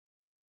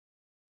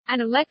An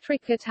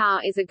electric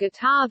guitar is a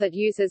guitar that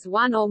uses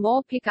one or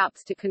more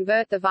pickups to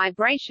convert the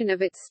vibration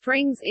of its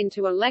strings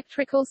into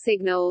electrical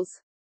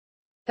signals.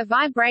 The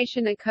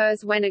vibration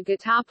occurs when a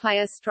guitar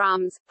player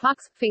strums,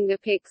 plucks,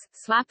 fingerpicks,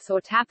 slaps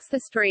or taps the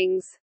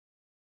strings.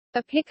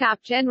 The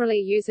pickup generally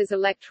uses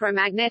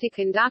electromagnetic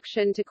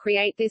induction to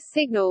create this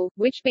signal,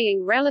 which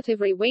being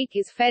relatively weak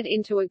is fed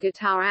into a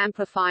guitar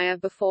amplifier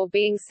before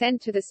being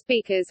sent to the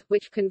speakers,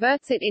 which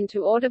converts it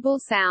into audible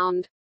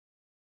sound.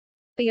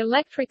 The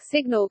electric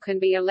signal can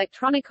be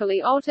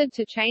electronically altered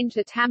to change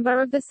the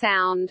timbre of the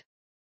sound.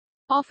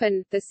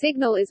 Often, the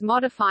signal is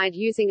modified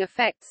using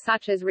effects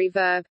such as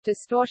reverb,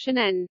 distortion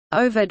and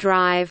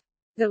overdrive.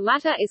 The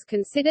latter is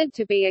considered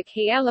to be a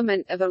key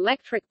element of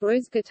electric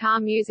blues guitar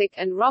music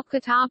and rock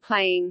guitar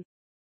playing.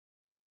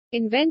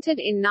 Invented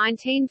in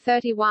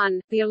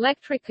 1931, the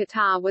electric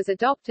guitar was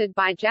adopted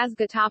by jazz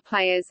guitar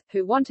players,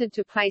 who wanted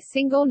to play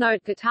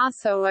single-note guitar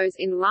solos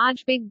in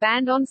large big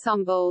band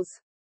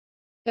ensembles.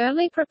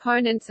 Early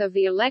proponents of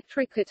the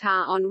electric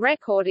guitar on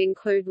record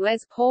include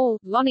Les Paul,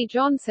 Lonnie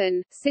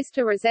Johnson,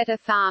 Sister Rosetta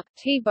Tharpe,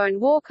 T-Bone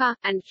Walker,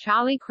 and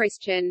Charlie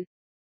Christian.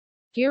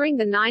 During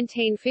the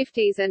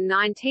 1950s and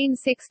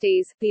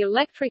 1960s, the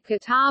electric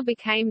guitar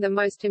became the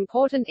most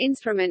important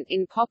instrument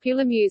in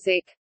popular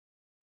music.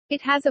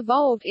 It has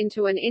evolved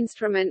into an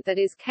instrument that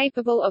is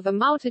capable of a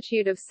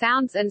multitude of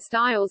sounds and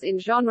styles in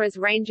genres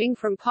ranging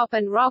from pop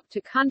and rock to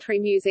country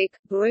music,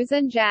 blues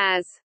and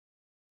jazz.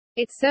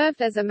 It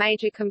served as a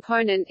major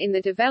component in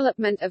the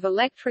development of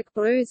electric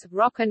blues,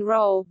 rock and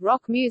roll,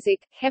 rock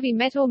music, heavy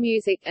metal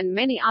music and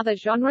many other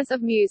genres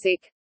of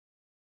music.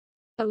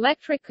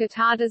 Electric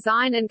guitar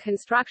design and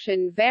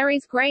construction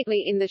varies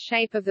greatly in the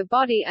shape of the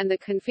body and the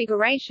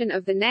configuration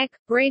of the neck,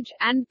 bridge,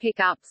 and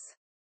pickups.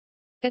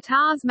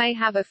 Guitars may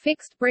have a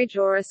fixed bridge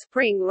or a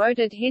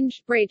spring-loaded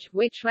hinged bridge,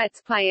 which lets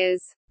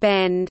players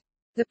bend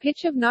the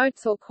pitch of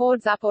notes or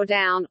chords up or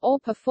down, or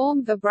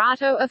perform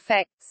vibrato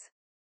effects.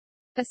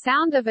 The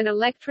sound of an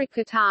electric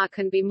guitar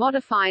can be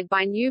modified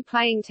by new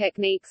playing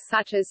techniques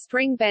such as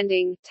string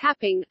bending,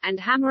 tapping, and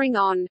hammering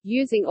on,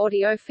 using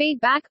audio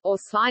feedback, or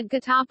slide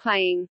guitar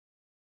playing.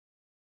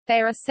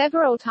 There are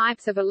several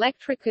types of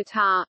electric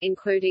guitar,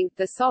 including,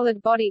 the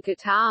solid-body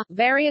guitar,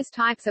 various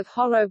types of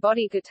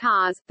hollow-body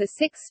guitars, the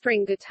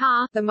six-string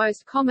guitar, the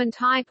most common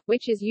type,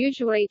 which is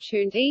usually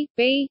tuned E,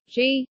 B,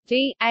 G,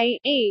 D, A,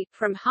 E,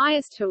 from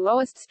highest to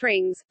lowest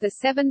strings, the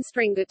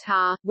seven-string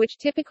guitar, which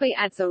typically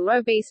adds a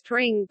low B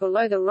string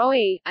below the low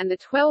E, and the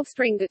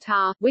 12-string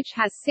guitar, which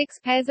has 6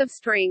 pairs of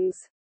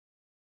strings.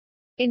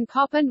 In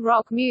pop and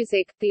rock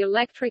music, the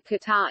electric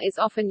guitar is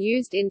often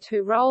used in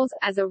two roles,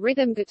 as a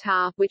rhythm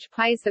guitar, which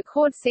plays the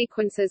chord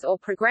sequences or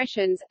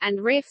progressions, and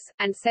riffs,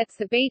 and sets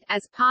the beat,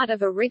 as part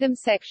of a rhythm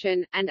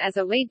section, and as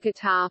a lead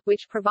guitar,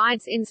 which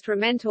provides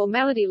instrumental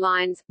melody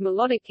lines,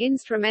 melodic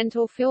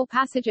instrumental fill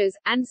passages,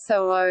 and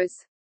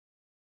solos.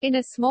 In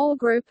a small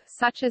group,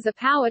 such as a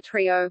power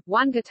trio,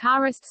 one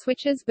guitarist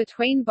switches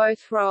between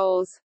both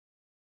roles.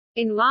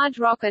 In large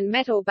rock and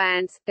metal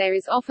bands, there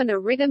is often a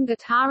rhythm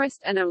guitarist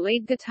and a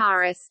lead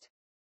guitarist.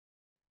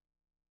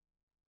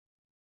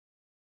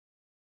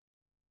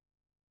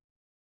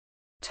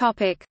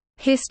 Topic: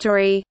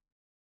 History.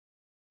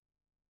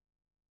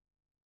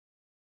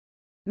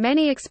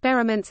 Many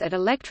experiments at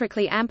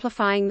electrically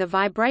amplifying the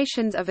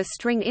vibrations of a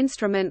string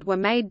instrument were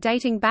made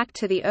dating back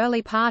to the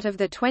early part of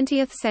the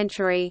 20th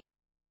century.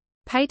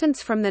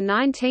 Patents from the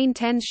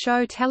 1910s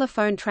show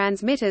telephone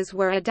transmitters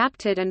were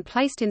adapted and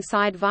placed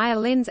inside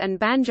violins and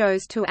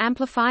banjos to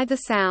amplify the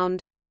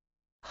sound.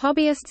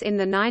 Hobbyists in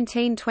the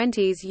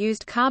 1920s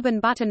used carbon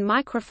button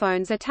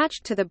microphones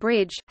attached to the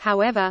bridge,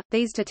 however,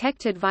 these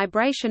detected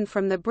vibration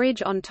from the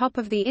bridge on top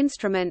of the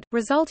instrument,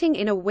 resulting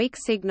in a weak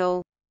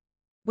signal.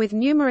 With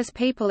numerous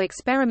people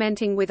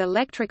experimenting with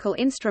electrical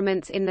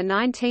instruments in the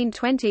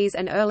 1920s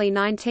and early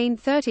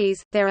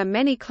 1930s, there are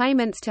many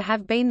claimants to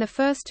have been the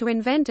first to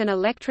invent an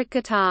electric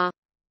guitar.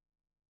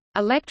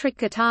 Electric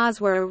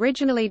guitars were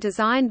originally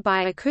designed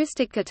by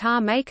acoustic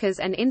guitar makers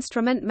and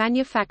instrument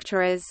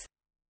manufacturers.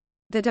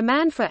 The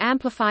demand for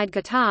amplified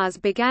guitars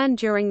began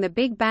during the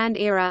big band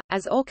era.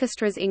 As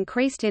orchestras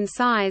increased in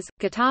size,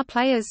 guitar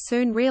players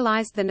soon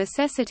realized the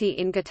necessity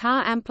in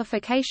guitar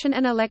amplification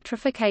and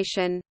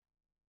electrification.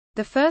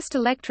 The first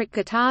electric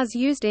guitars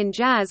used in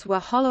jazz were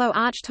hollow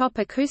archtop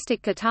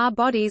acoustic guitar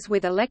bodies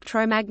with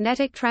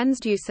electromagnetic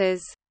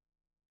transducers.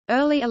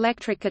 Early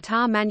electric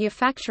guitar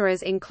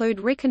manufacturers include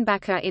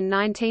Rickenbacker in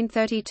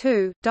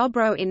 1932,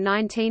 Dobro in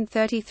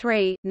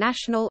 1933,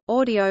 National,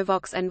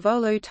 Audiovox and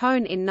Volu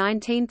Tone in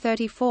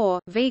 1934,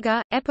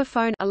 Vega,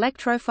 Epiphone,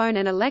 Electrophone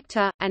and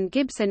Elector, and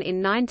Gibson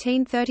in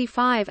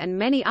 1935 and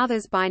many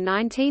others by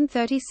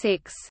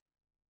 1936.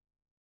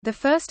 The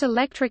first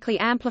electrically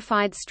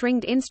amplified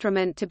stringed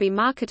instrument to be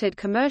marketed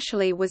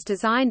commercially was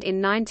designed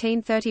in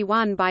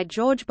 1931 by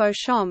George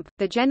Beauchamp,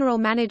 the general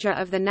manager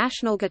of the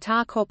National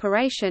Guitar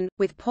Corporation,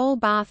 with Paul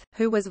Barth,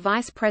 who was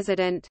vice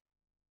president.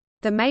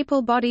 The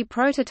maple body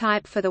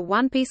prototype for the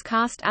one-piece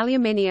cast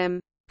aluminium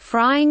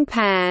frying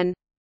pan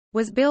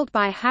was built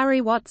by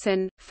Harry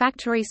Watson,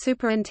 factory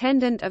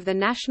superintendent of the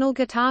National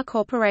Guitar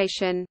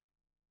Corporation.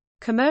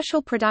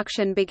 Commercial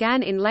production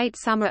began in late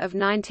summer of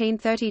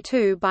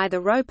 1932 by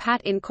the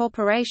Ro-Pat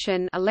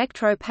Incorporation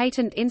Electro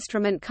Patent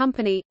Instrument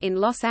Company, in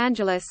Los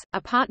Angeles,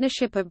 a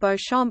partnership of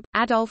Beauchamp,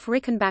 Adolph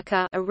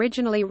Rickenbacker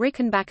originally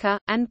Rickenbacker,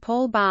 and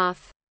Paul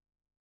Barth.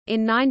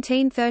 In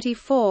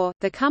 1934,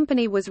 the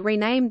company was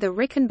renamed the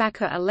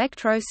Rickenbacker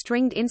Electro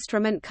Stringed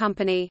Instrument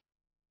Company.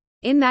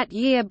 In that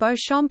year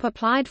Beauchamp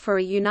applied for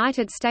a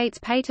United States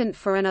patent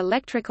for an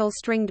electrical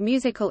stringed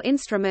musical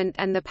instrument,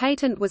 and the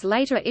patent was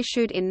later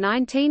issued in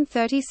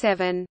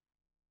 1937.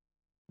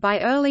 By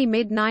early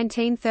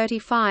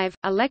mid-1935,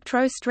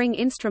 Electro String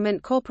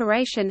Instrument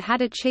Corporation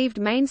had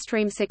achieved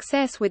mainstream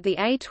success with the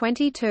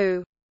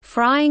A-22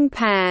 frying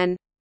pan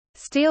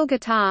steel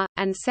guitar,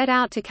 and set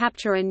out to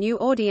capture a new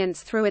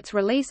audience through its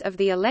release of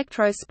the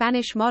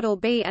Electro-Spanish Model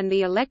B and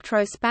the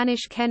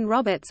Electro-Spanish Ken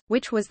Roberts,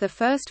 which was the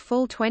first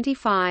full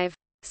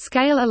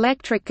 25-scale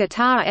electric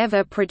guitar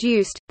ever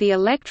produced. The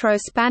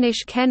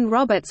Electro-Spanish Ken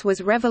Roberts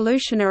was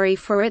revolutionary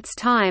for its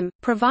time,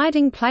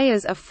 providing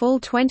players a full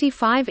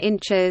 25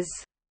 inches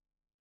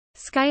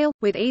scale,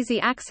 with easy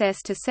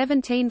access to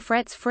 17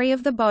 frets free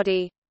of the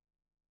body.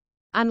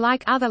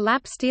 Unlike other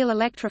lap steel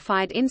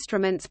electrified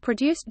instruments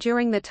produced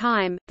during the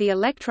time, the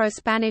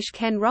Electro-Spanish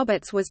Ken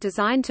Roberts was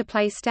designed to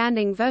play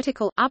standing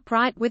vertical,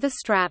 upright with a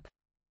strap.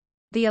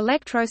 The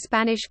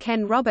Electro-Spanish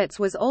Ken Roberts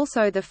was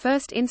also the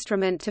first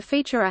instrument to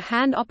feature a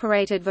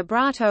hand-operated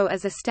vibrato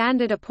as a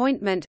standard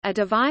appointment, a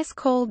device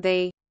called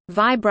the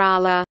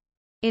vibrala,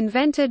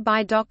 invented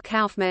by Doc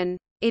Kaufman.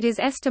 It is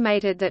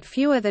estimated that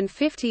fewer than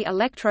 50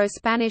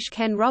 Electro-Spanish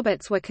Ken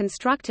Roberts were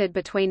constructed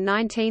between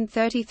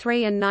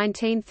 1933 and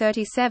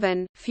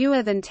 1937,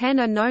 fewer than 10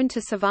 are known to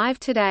survive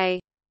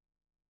today.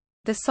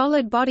 The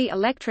solid-body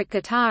electric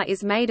guitar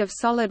is made of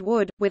solid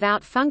wood,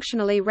 without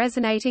functionally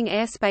resonating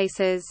air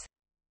spaces.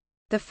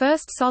 The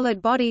first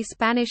solid-body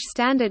Spanish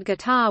standard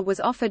guitar was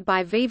offered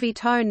by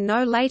Vivi-Tone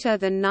no later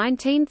than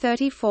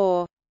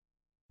 1934.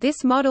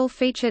 This model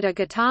featured a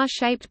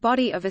guitar-shaped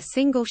body of a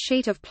single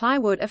sheet of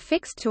plywood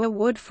affixed to a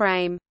wood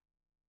frame.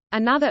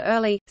 Another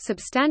early,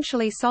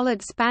 substantially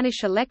solid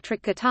Spanish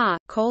electric guitar,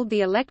 called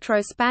the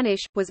Electro-Spanish,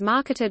 was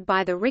marketed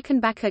by the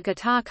Rickenbacker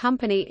Guitar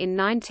Company in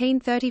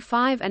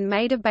 1935 and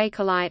made of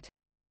bakelite.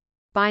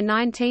 By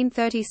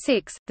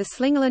 1936, the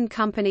Slingerland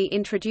Company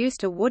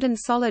introduced a wooden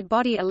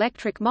solid-body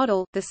electric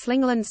model, the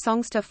Slingerland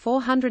Songster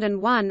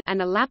 401,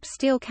 and a lap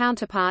steel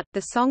counterpart,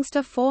 the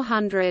Songster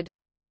 400.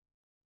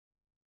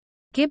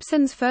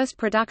 Gibson's first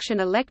production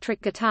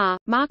electric guitar,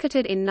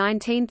 marketed in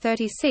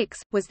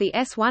 1936, was the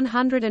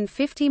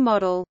S150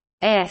 model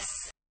S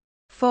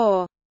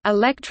for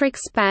electric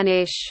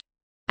Spanish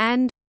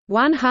and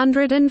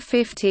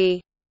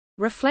 150,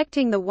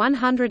 reflecting the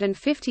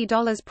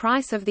 $150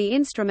 price of the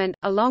instrument,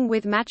 along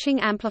with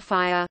matching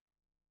amplifier.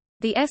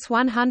 The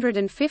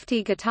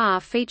S150 guitar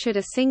featured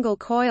a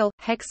single-coil,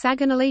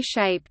 hexagonally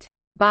shaped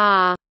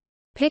bar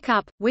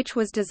pickup, which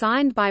was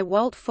designed by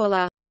Walt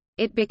Fuller.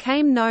 It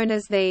became known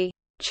as the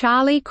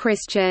Charlie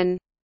Christian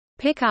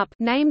pickup,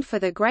 named for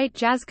the great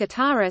jazz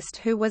guitarist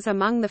who was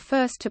among the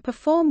first to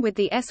perform with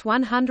the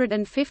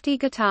S150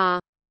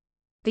 guitar.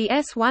 The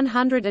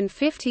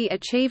S150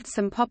 achieved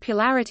some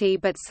popularity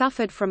but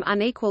suffered from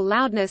unequal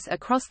loudness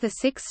across the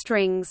 6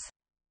 strings.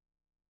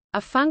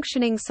 A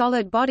functioning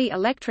solid-body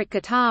electric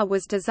guitar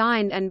was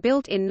designed and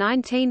built in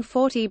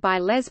 1940 by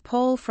Les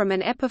Paul from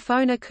an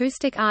Epiphone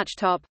acoustic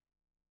archtop.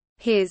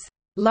 His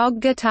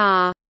log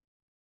guitar,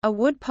 a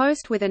wood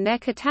post with a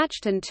neck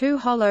attached and 2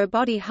 hollow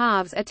body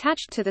halves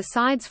attached to the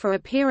sides for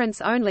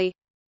appearance only,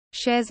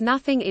 shares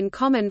nothing in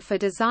common for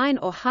design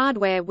or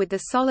hardware with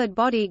the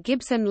solid-body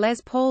Gibson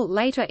Les Paul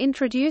later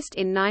introduced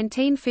in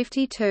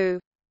 1952.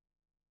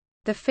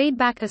 The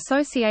feedback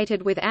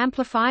associated with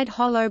amplified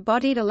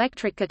hollow-bodied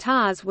electric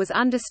guitars was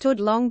understood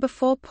long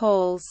before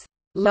Paul's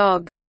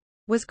log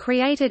was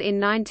created in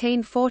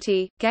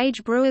 1940.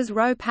 Gage Brewer's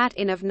Ro-Pat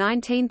In of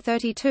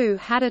 1932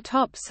 had a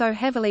top so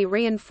heavily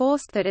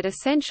reinforced that it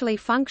essentially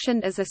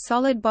functioned as a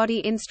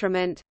solid-body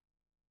instrument.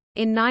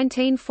 In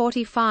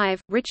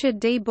 1945, Richard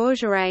D.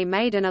 Bourgeois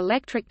made an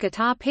electric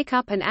guitar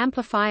pickup and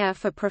amplifier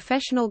for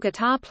professional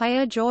guitar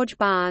player George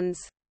Barnes.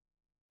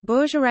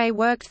 Bourgeois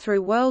worked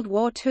through World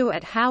War II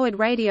at Howard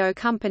Radio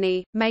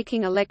Company,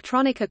 making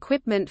electronic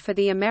equipment for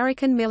the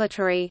American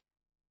military.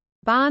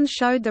 Barnes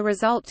showed the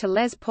result to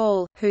Les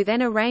Paul, who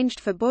then arranged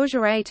for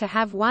Bourgeois to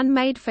have one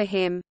made for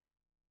him.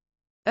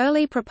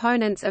 Early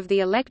proponents of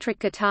the electric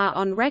guitar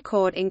on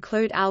record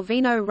include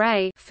Alvino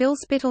Ray, Phil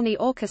Spitalny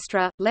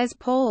Orchestra, Les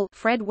Paul,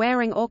 Fred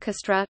Waring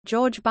Orchestra,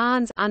 George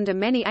Barnes under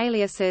many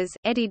aliases,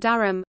 Eddie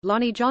Durham,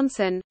 Lonnie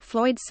Johnson,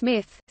 Floyd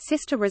Smith,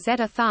 Sister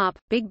Rosetta Tharpe,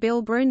 Big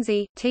Bill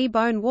Brunzi,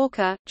 T-Bone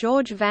Walker,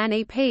 George Van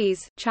E.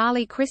 Pease,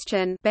 Charlie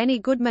Christian, Benny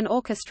Goodman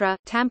Orchestra,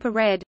 Tampa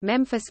Red,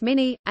 Memphis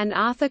Minnie, and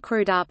Arthur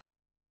Crudup.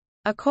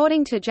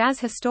 According to jazz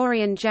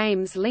historian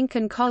James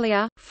Lincoln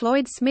Collier,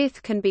 Floyd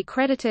Smith can be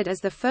credited as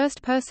the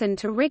first person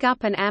to rig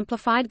up an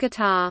amplified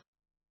guitar.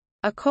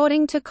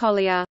 According to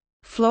Collier,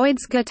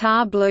 Floyd's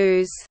Guitar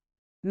Blues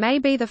may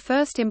be the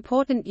first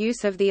important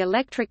use of the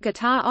electric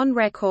guitar on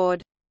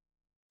record.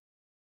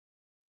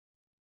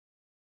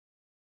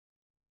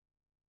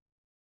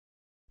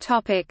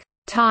 Topic: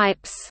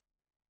 Types.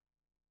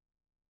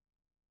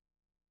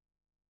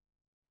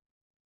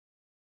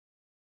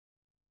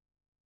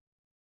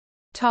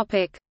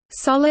 Topic: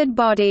 Solid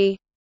body.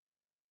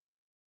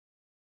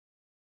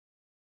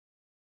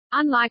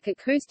 Unlike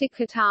acoustic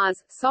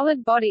guitars,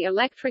 solid-body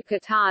electric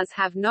guitars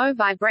have no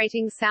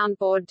vibrating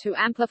soundboard to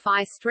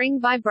amplify string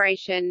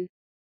vibration.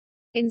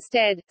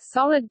 Instead,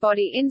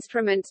 solid-body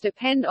instruments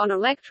depend on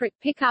electric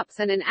pickups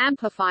and an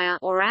amplifier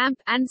or amp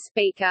and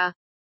speaker.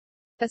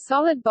 The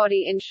solid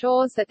body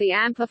ensures that the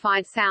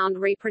amplified sound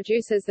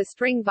reproduces the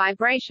string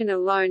vibration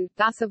alone,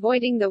 thus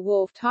avoiding the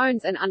warp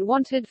tones and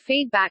unwanted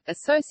feedback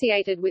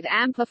associated with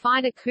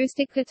amplified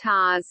acoustic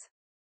guitars.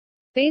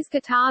 These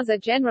guitars are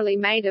generally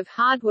made of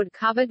hardwood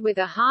covered with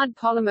a hard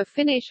polymer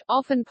finish,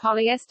 often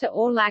polyester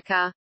or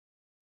lacquer.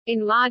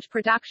 In large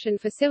production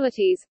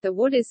facilities, the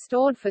wood is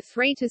stored for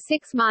 3 to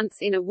 6 months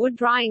in a wood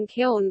drying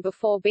kiln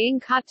before being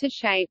cut to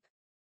shape.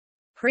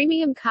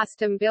 Premium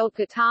custom-built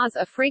guitars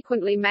are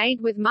frequently made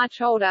with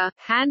much older,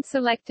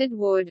 hand-selected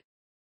wood.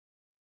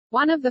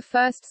 One of the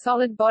first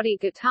solid-body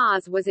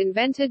guitars was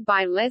invented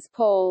by Les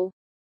Paul.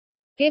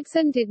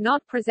 Gibson did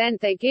not present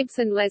their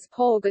Gibson Les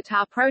Paul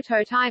guitar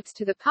prototypes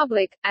to the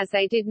public, as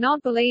they did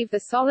not believe the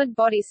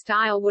solid-body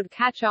style would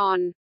catch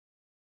on.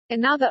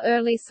 Another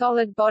early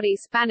solid-body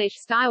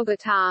Spanish-style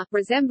guitar,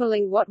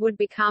 resembling what would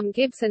become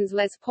Gibson's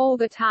Les Paul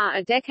guitar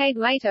a decade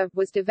later,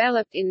 was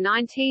developed in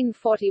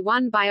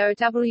 1941 by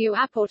O.W.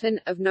 Appleton,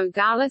 of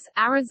Nogales,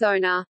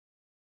 Arizona.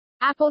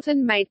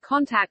 Appleton made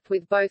contact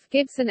with both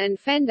Gibson and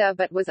Fender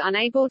but was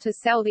unable to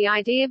sell the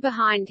idea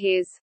behind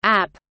his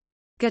app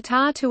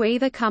guitar to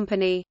either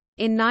company.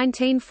 In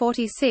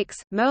 1946,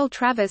 Merle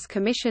Travis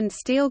commissioned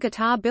steel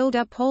guitar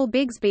builder Paul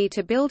Bigsby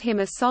to build him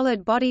a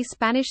solid-body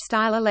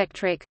Spanish-style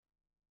electric.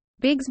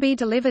 Bigsby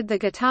delivered the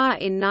guitar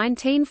in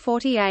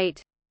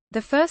 1948.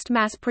 The first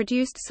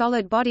mass-produced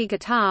solid-body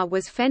guitar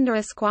was Fender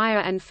Esquire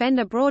and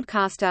Fender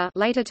Broadcaster,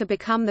 later to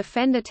become the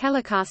Fender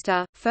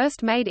Telecaster,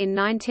 first made in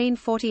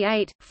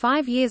 1948,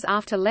 5 years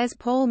after Les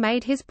Paul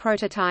made his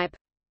prototype.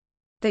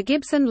 The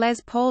Gibson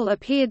Les Paul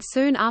appeared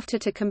soon after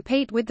to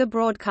compete with the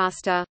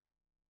Broadcaster.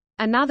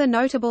 Another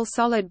notable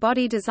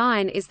solid-body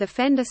design is the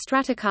Fender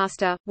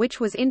Stratocaster, which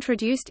was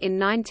introduced in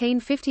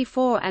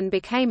 1954 and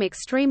became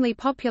extremely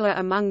popular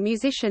among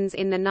musicians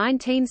in the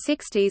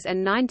 1960s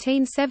and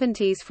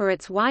 1970s for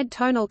its wide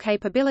tonal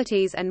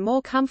capabilities and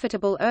more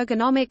comfortable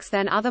ergonomics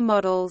than other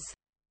models.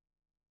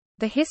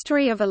 The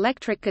history of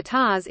electric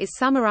guitars is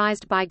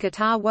summarized by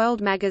Guitar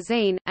World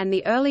magazine, and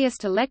the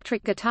earliest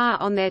electric guitar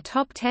on their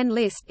top 10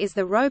 list is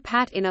the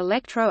Ro-Pat in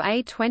Electro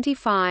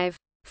A25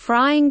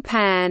 Frying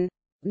Pan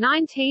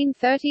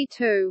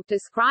 1932,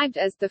 described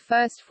as the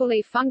first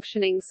fully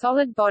functioning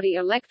solid-body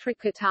electric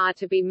guitar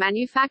to be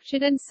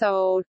manufactured and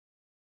sold.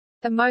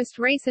 The most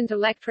recent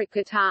electric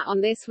guitar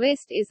on this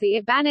list is the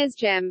Ibanez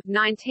Gem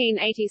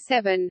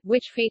 1987,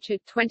 which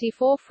featured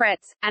 24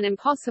 frets, an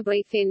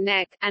impossibly thin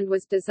neck, and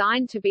was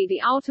designed to be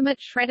the ultimate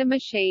shredder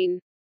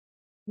machine.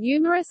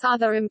 Numerous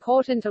other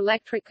important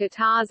electric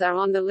guitars are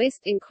on the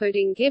list,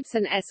 including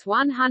Gibson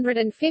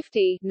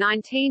S150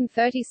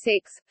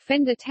 1936,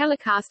 Fender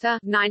Telecaster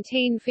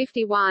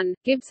 1951,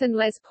 Gibson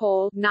Les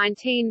Paul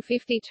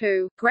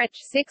 1952,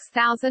 Gretsch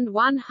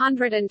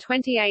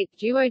 6128,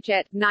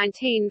 Duojet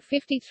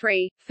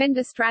 1953,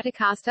 Fender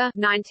Stratocaster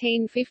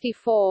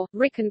 1954,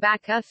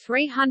 Rickenbacker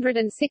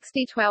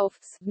 360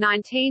 12ths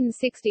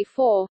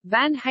 1964,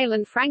 Van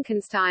Halen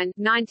Frankenstein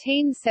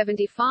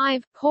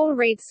 1975, Paul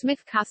Reed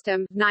Smith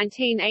Custom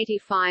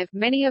 1985.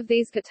 Many of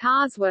these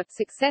guitars were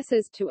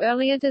successors to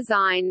earlier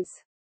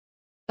designs.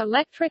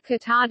 Electric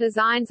guitar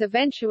designs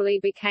eventually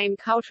became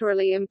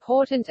culturally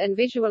important and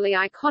visually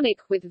iconic,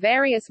 with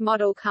various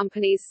model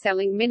companies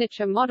selling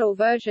miniature model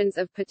versions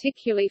of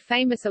particularly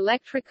famous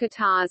electric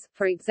guitars,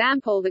 for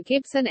example the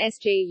Gibson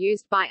SG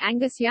used by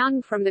Angus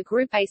Young from the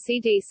group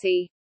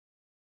AC/DC.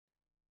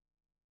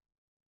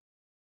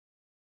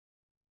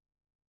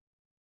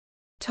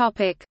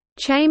 Topic: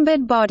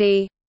 Chambered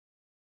body.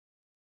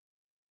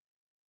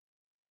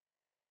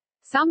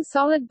 Some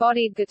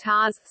solid-bodied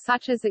guitars,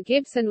 such as the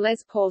Gibson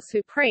Les Paul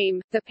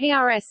Supreme, the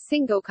PRS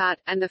Singlecut,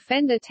 and the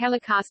Fender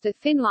Telecaster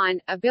Thinline,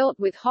 are built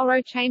with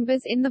hollow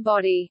chambers in the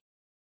body.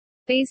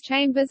 These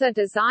chambers are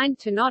designed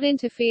to not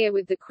interfere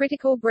with the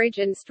critical bridge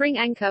and string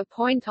anchor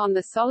point on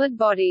the solid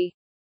body.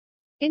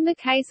 In the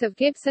case of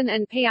Gibson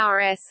and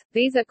PRS,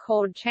 these are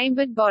called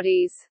chambered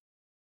bodies.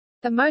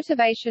 The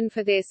motivation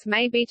for this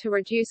may be to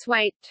reduce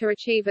weight, to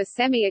achieve a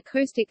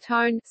semi-acoustic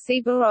tone, see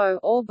below,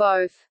 or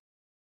both.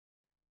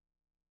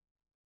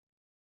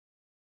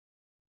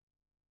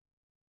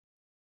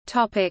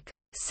 Topic: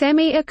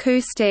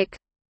 Semi-acoustic.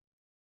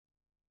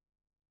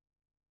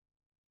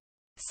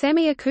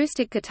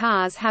 Semi-acoustic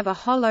guitars have a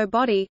hollow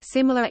body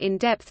similar in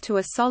depth to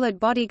a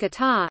solid-body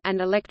guitar and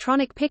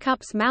electronic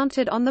pickups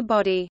mounted on the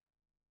body.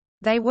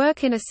 They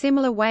work in a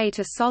similar way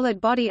to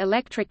solid-body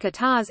electric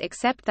guitars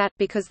except that,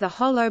 because the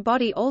hollow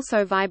body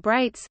also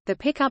vibrates, the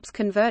pickups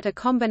convert a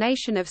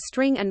combination of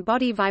string and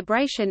body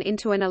vibration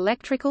into an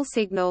electrical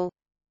signal.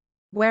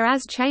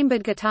 Whereas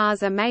chambered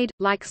guitars are made,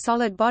 like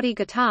solid-body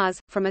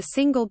guitars, from a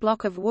single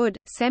block of wood,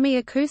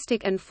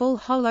 semi-acoustic and full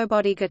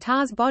hollow-body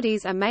guitars'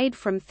 bodies are made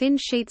from thin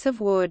sheets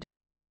of wood.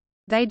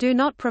 They do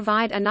not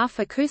provide enough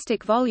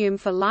acoustic volume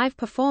for live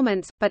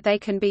performance, but they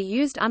can be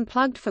used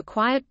unplugged for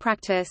quiet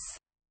practice.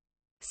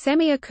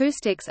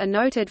 Semi-acoustics are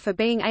noted for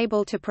being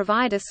able to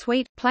provide a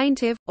sweet,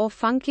 plaintive, or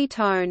funky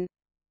tone.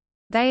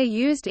 They are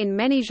used in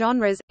many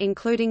genres,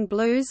 including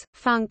blues,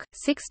 funk,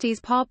 60s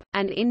pop,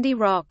 and indie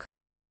rock.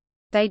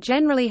 They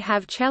generally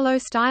have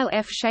cello-style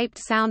F-shaped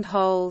sound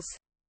holes.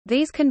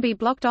 These can be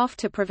blocked off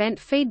to prevent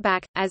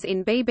feedback, as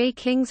in B.B.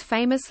 King's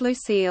famous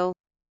Lucille.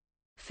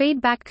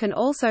 Feedback can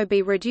also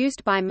be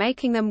reduced by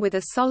making them with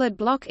a solid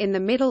block in the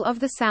middle of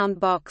the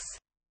soundbox.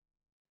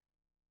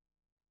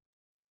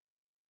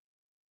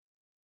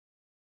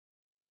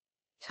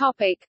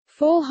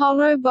 Full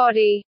hollow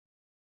body.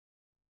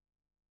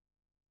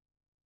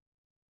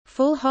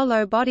 Full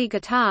hollow body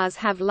guitars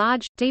have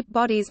large, deep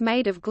bodies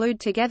made of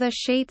glued-together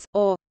sheets,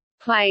 or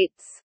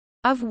plates,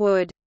 of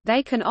wood.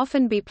 They can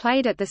often be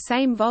played at the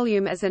same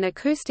volume as an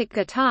acoustic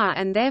guitar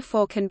and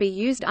therefore can be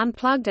used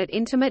unplugged at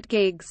intimate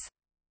gigs.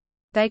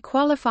 They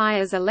qualify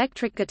as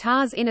electric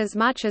guitars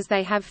inasmuch as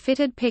they have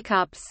fitted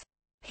pickups.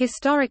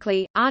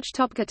 Historically,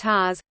 archtop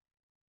guitars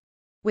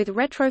with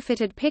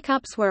retrofitted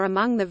pickups were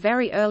among the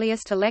very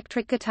earliest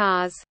electric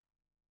guitars.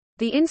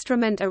 The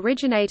instrument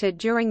originated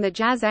during the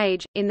Jazz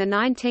Age, in the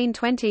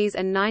 1920s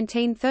and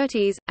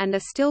 1930s, and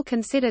are still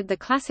considered the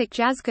classic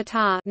jazz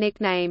guitar,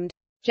 nicknamed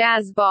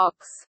jazz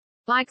box.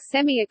 Like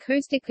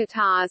semi-acoustic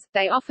guitars,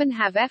 they often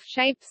have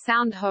F-shaped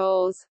sound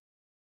holes.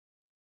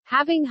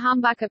 Having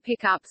humbucker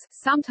pickups,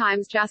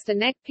 sometimes just a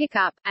neck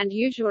pickup, and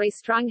usually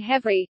strung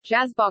heavy,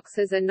 jazz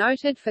boxes are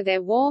noted for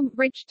their warm,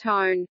 rich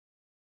tone.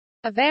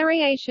 A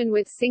variation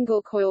with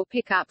single-coil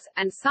pickups,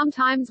 and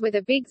sometimes with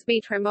a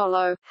Bigsby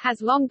tremolo, has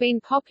long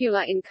been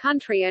popular in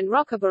country and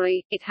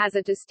rockabilly. It has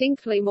a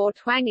distinctly more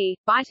twangy,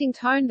 biting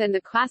tone than the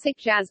classic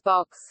jazz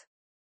box.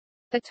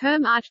 The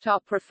term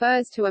archtop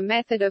refers to a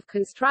method of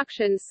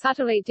construction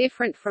subtly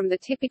different from the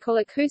typical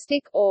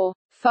acoustic, or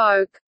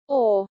folk,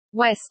 or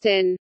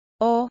western,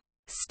 or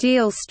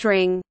steel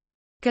string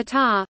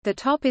guitar. The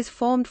top is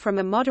formed from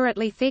a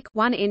moderately thick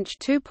 1-inch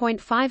 (2.5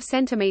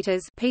 cm)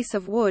 piece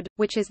of wood,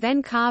 which is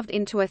then carved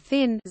into a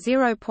thin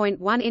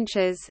 0.1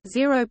 inches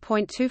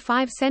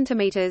 (0.25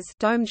 cm)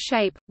 domed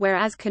shape,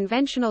 whereas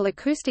conventional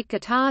acoustic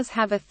guitars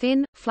have a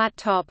thin, flat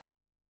top.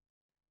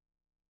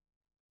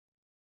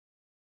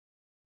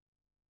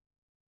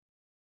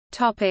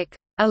 Topic: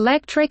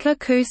 Electric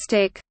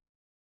acoustic.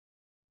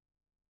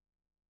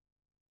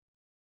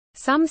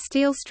 Some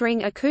steel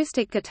string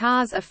acoustic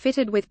guitars are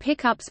fitted with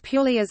pickups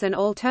purely as an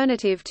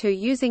alternative to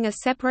using a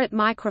separate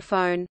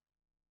microphone.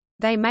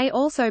 They may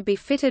also be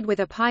fitted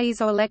with a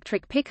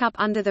piezoelectric pickup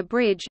under the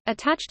bridge,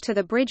 attached to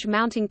the bridge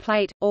mounting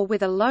plate, or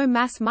with a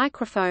low-mass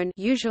microphone,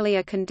 usually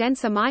a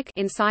condenser mic,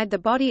 inside the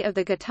body of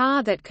the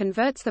guitar that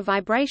converts the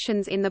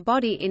vibrations in the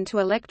body into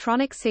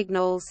electronic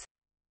signals.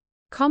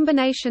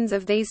 Combinations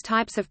of these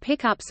types of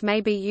pickups may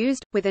be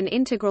used, with an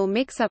integral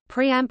mixer,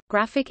 preamp,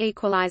 graphic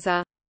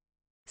equalizer.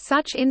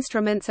 Such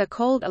instruments are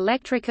called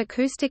electric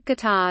acoustic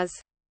guitars.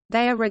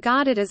 They are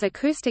regarded as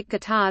acoustic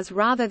guitars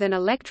rather than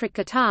electric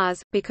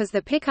guitars, because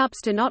the pickups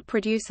do not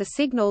produce a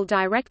signal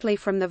directly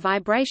from the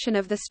vibration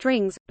of the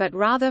strings, but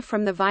rather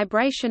from the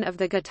vibration of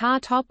the guitar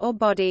top or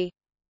body.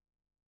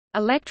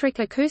 Electric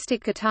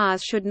acoustic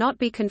guitars should not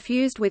be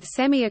confused with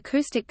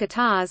semi-acoustic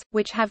guitars,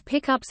 which have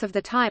pickups of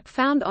the type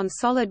found on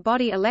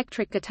solid-body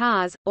electric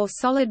guitars, or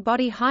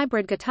solid-body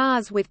hybrid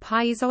guitars with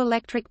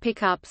piezoelectric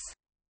pickups.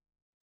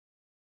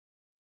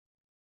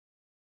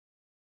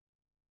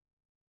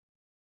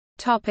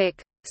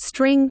 Topic: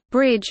 String,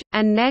 bridge,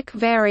 and neck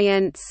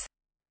variants.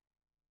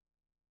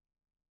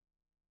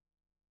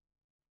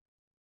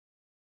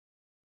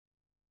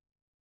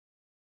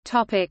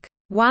 Topic: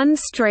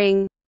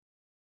 One-string.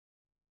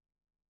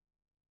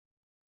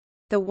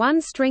 The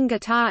one-string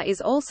guitar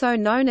is also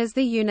known as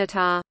the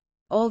unitar.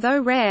 Although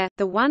rare,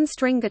 the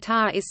one-string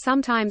guitar is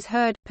sometimes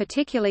heard,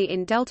 particularly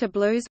in Delta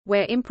blues,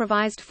 where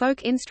improvised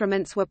folk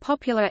instruments were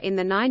popular in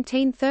the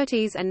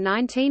 1930s and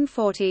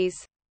 1940s.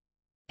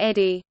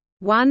 Eddie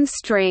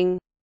one-string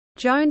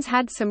Jones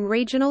had some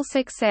regional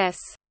success.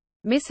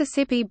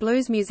 Mississippi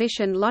blues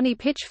musician Lonnie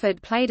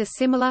Pitchford played a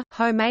similar,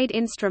 homemade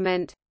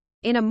instrument.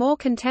 In a more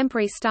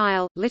contemporary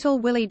style, Little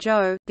Willie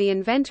Joe, the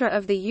inventor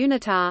of the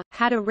unitar,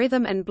 had a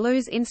rhythm and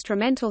blues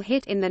instrumental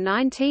hit in the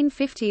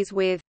 1950s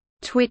with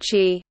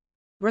 "Twitchy",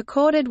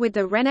 recorded with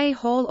the Rene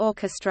Hall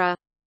Orchestra.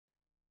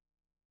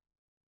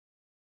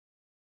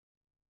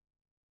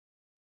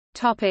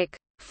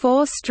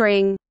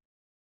 Four-string.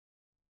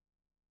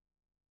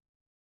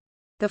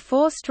 The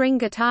four-string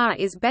guitar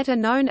is better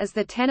known as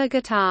the tenor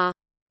guitar.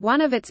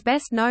 One of its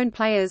best-known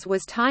players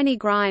was Tiny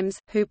Grimes,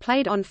 who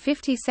played on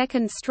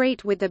 52nd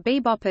Street with the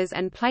Beboppers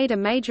and played a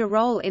major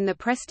role in the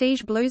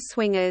Prestige Blues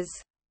Swingers.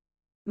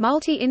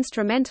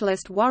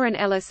 Multi-instrumentalist Warren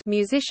Ellis,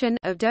 musician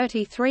of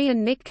Dirty Three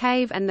and Nick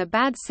Cave and the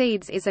Bad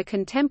Seeds, is a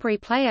contemporary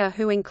player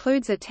who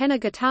includes a tenor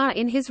guitar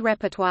in his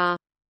repertoire.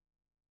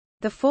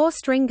 The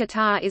 4-string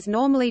guitar is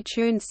normally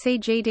tuned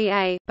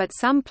C-G-D-A, but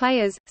some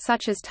players,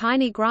 such as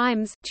Tiny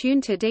Grimes,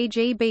 tune to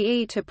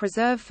D-G-B-E to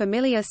preserve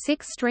familiar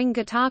 6-string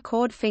guitar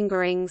chord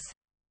fingerings.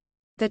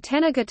 The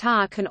tenor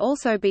guitar can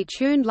also be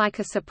tuned like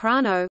a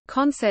soprano,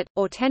 concert,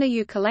 or tenor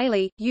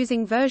ukulele,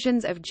 using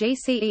versions of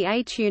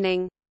GCEA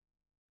tuning.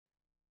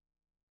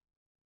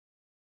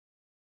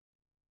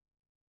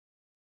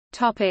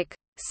 Topic: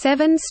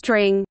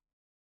 7-string.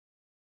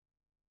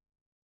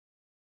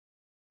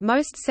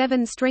 Most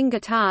 7-string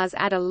guitars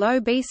add a low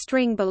B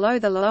string below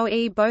the low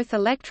E. Both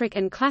electric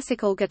and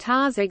classical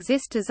guitars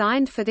exist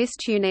designed for this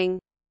tuning.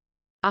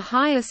 A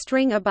higher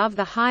string above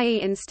the high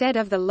E instead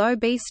of the low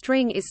B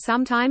string is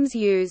sometimes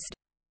used.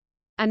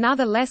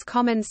 Another less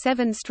common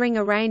 7-string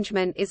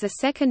arrangement is a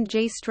second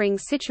G string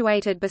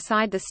situated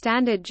beside the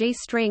standard G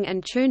string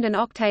and tuned an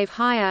octave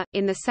higher,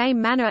 in the same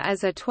manner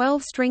as a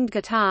 12-stringed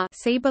guitar,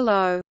 see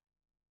below.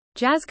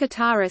 Jazz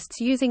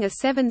guitarists using a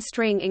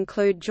 7-string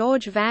include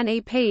George Van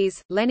E.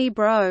 Pease, Lenny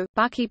Breau,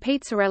 Bucky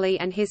Pizzarelli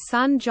and his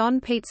son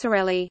John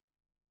Pizzarelli.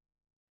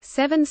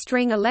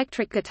 7-string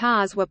electric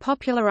guitars were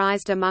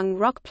popularized among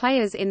rock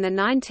players in the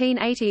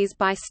 1980s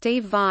by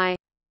Steve Vai.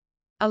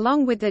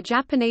 Along with the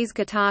Japanese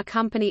guitar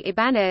company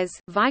Ibanez,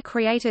 Vai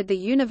created the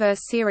Universe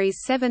Series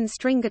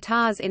 7-string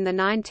guitars in the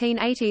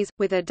 1980s,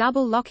 with a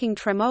double locking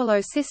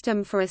tremolo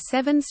system for a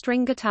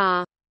 7-string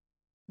guitar.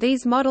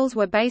 These models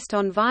were based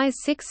on Vai's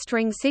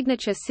 6-string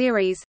signature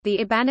series, the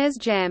Ibanez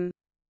Gem.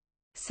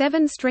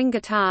 7-string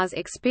guitars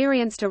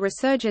experienced a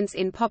resurgence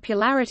in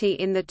popularity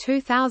in the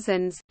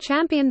 2000s,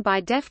 championed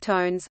by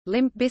Deftones,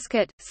 Limp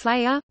Bizkit,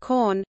 Slayer,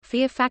 Korn,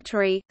 Fear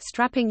Factory,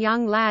 Strapping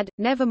Young Lad,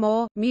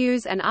 Nevermore,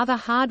 Muse and other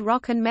hard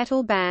rock and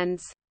metal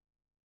bands.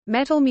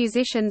 Metal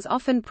musicians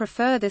often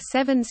prefer the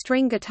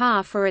 7-string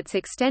guitar for its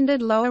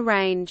extended lower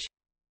range.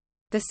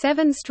 The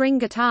 7-string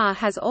guitar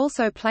has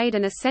also played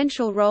an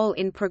essential role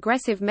in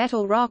progressive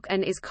metal rock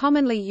and is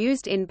commonly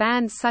used in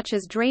bands such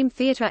as Dream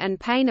Theater and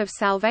Pain of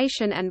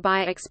Salvation and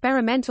by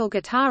experimental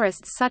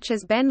guitarists such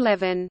as Ben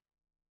Levin.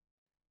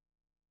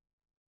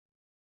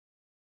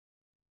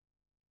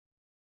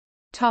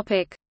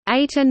 Topic: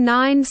 8 and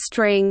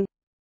 9-string.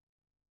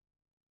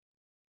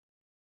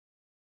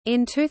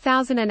 In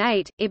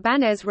 2008,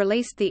 Ibanez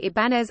released the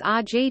Ibanez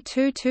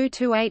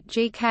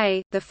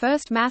RG2228GK, the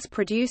first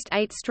mass-produced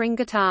 8-string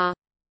guitar.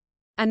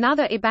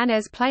 Another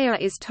Ibanez player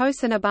is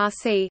Tosin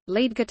Abasi,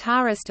 lead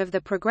guitarist of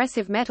the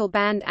progressive metal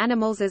band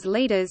Animals as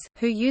Leaders,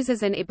 who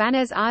uses an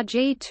Ibanez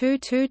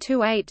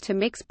RG2228 to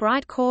mix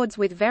bright chords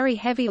with very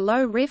heavy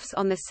low riffs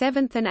on the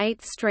 7th and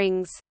 8th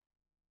strings.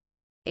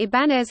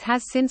 Ibanez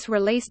has since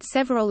released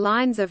several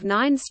lines of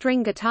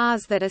 9-string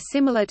guitars that are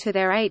similar to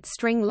their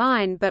 8-string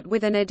line but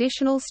with an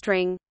additional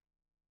string.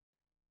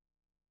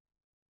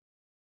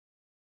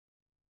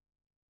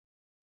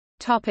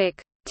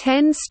 Topic: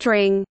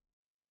 10-string.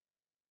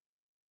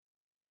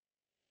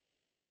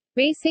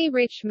 BC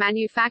Rich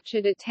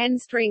manufactured a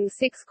 10-string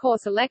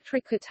 6-course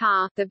electric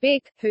guitar, the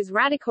Bic, whose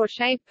radical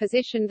shape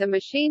positioned the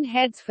machine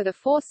heads for the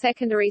 4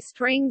 secondary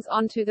strings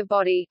onto the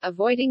body,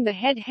 avoiding the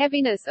head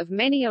heaviness of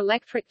many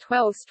electric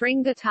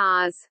 12-string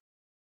guitars.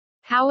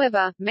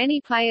 However,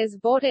 many players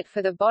bought it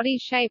for the body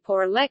shape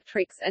or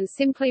electrics and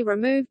simply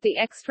removed the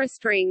extra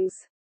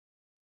strings.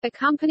 The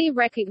company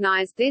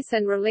recognized this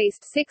and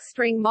released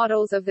 6-string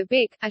models of the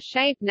Bic, a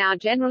shape now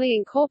generally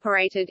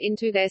incorporated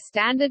into their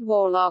standard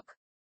Warlock.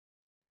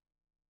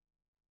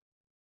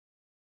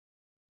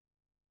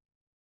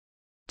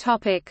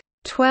 Topic: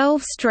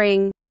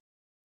 12-string.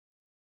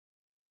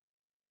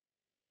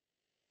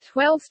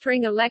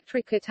 12-string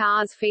electric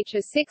guitars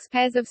feature 6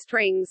 pairs of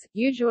strings,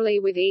 usually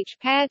with each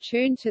pair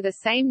tuned to the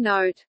same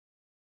note.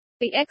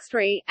 The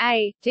extra E,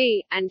 A,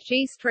 D, and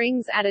G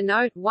strings add a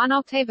note 1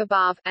 octave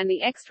above, and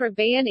the extra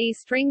B and E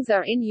strings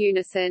are in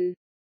unison.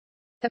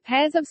 The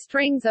pairs of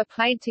strings are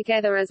played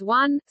together as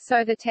one,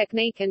 so the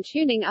technique and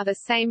tuning are the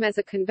same as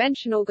a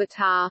conventional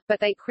guitar,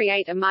 but they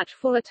create a much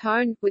fuller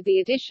tone, with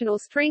the additional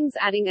strings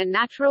adding a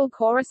natural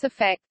chorus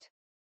effect.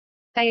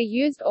 They are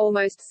used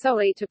almost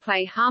solely to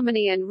play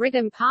harmony and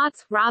rhythm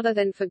parts, rather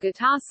than for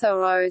guitar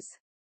solos.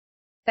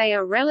 They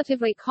are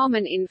relatively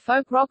common in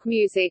folk rock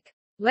music.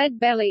 Lead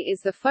Belly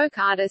is the folk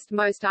artist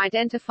most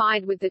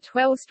identified with the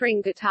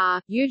 12-string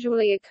guitar,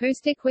 usually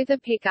acoustic with a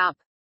pickup.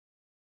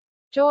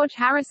 George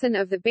Harrison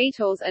of the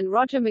Beatles and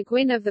Roger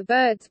McGuinn of the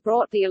Byrds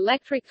brought the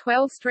electric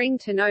 12-string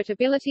to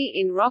notability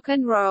in rock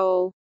and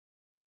roll.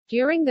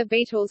 During the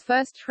Beatles'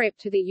 first trip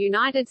to the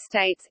United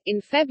States, in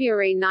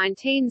February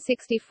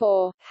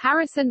 1964,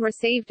 Harrison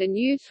received a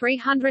new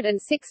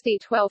 360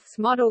 12ths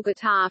model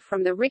guitar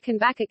from the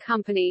Rickenbacker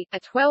Company, a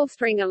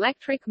 12-string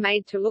electric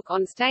made to look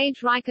on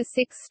stage like a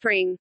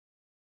 6-string.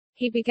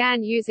 He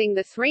began using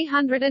the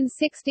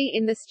 360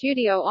 in the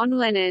studio on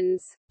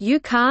Lennon's "You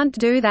Can't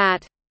Do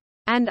That"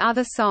 and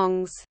other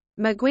songs.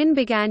 McGuinn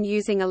began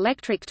using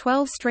electric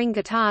 12-string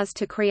guitars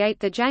to create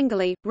the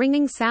jangly,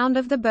 ringing sound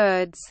of the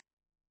Byrds.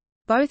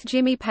 Both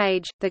Jimmy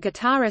Page, the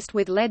guitarist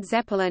with Led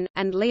Zeppelin,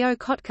 and Leo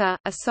Kottke,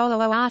 a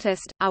solo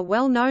artist, are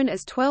well known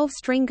as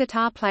 12-string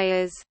guitar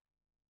players.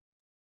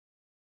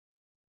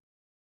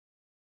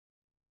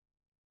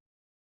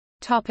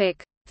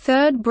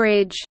 Third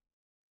bridge.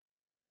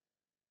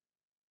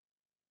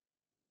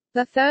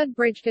 The third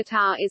bridge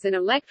guitar is an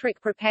electric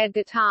prepared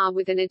guitar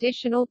with an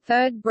additional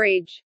third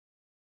bridge.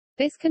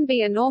 This can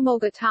be a normal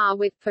guitar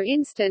with, for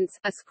instance,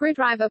 a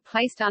screwdriver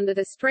placed under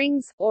the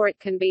strings, or it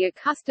can be a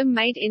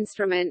custom-made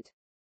instrument.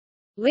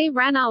 Lee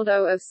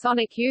Ranaldo of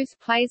Sonic Youth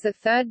plays a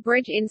third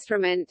bridge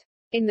instrument.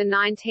 In the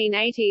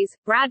 1980s,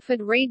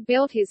 Bradford Reed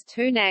built his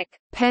two-neck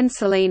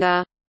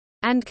Pencilina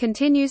and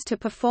continues to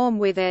perform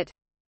with it.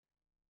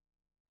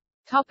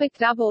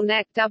 Double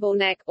neck,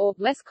 or,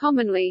 less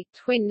commonly,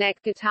 twin neck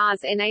guitars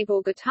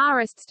enable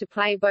guitarists to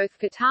play both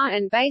guitar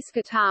and bass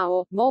guitar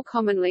or, more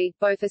commonly,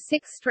 both a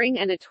 6-string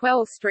and a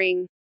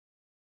 12-string.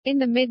 In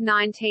the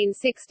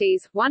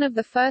mid-1960s, one of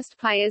the first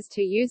players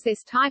to use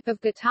this type of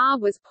guitar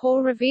was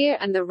Paul Revere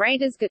and the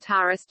Raiders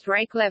guitarist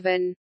Drake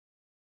Levin.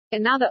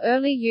 Another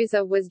early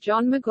user was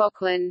John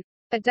McLaughlin.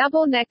 A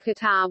double-neck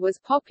guitar was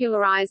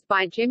popularized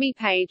by Jimmy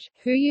Page,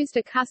 who used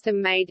a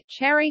custom-made,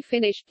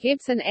 cherry-finished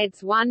Gibson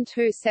Eds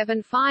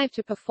 1275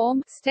 to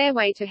perform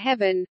 "Stairway to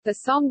Heaven." The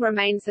song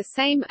remains the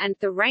same, and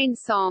 "The Rain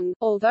Song,"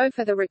 although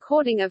for the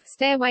recording of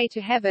 "Stairway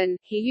to Heaven,"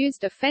 he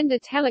used a Fender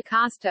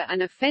Telecaster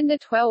and a Fender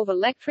 12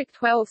 electric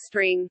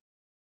 12-string.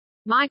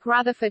 Mike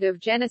Rutherford of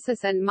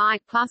Genesis and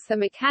Mike Plus the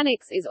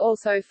Mechanics is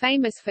also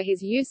famous for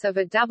his use of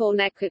a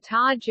double-neck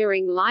guitar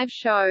during live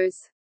shows.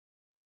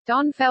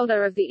 Don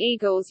Felder of the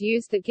Eagles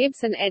used the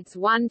Gibson Eds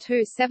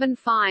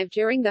 1275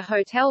 during the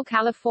Hotel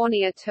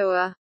California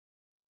tour.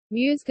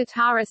 Muse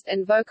guitarist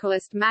and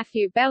vocalist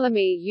Matthew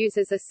Bellamy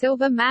uses a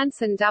Silver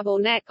Manson double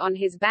neck on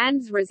his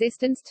band's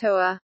Resistance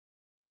tour.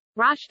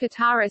 Rush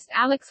guitarist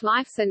Alex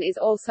Lifeson is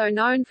also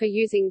known for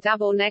using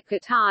double-neck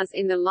guitars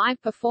in the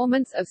live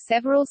performance of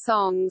several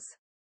songs.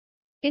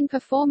 In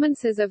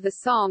performances of the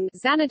song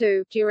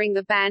Xanadu during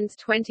the band's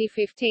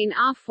 2015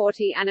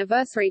 R40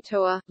 anniversary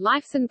tour,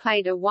 Lifeson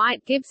played a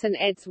white Gibson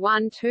Eds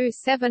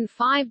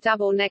 1275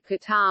 double-neck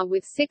guitar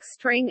with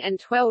 6-string and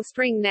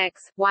 12-string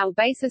necks, while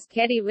bassist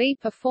Geddy Lee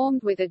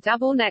performed with a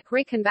double-neck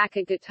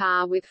Rickenbacker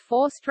guitar with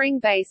 4-string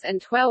bass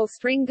and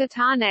 12-string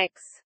guitar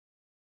necks.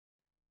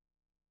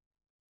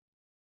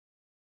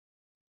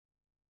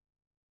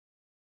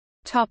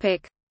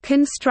 Topic: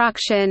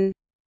 Construction.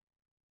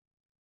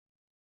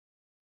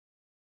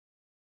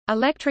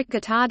 Electric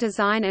guitar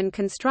design and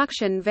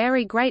construction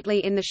vary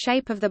greatly in the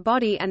shape of the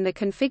body and the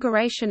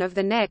configuration of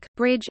the neck,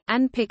 bridge,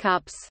 and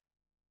pickups.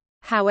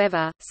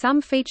 However,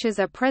 some features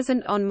are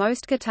present on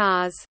most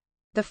guitars.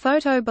 The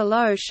photo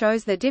below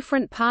shows the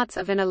different parts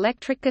of an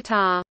electric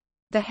guitar.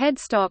 The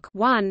headstock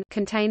 1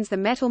 contains the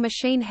metal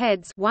machine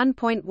heads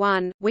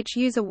 1.1, which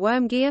use a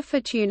worm gear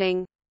for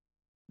tuning.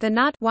 The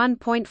nut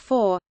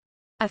 1.4,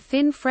 a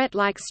thin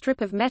fret-like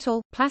strip of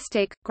metal,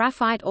 plastic,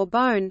 graphite or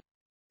bone,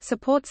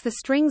 supports the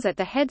strings at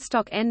the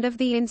headstock end of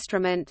the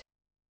instrument.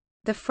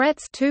 The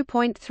frets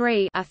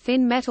 2.3 are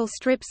thin metal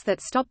strips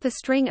that stop the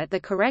string at the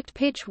correct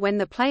pitch when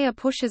the player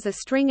pushes a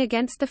string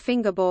against the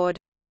fingerboard.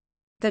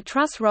 The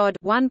truss rod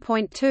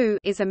 1.2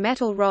 is a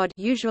metal rod,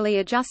 usually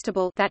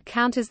adjustable, that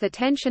counters the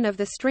tension of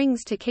the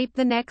strings to keep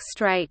the neck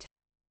straight.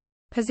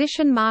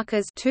 Position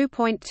markers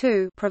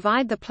 2.2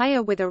 provide the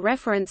player with a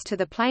reference to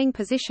the playing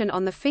position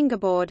on the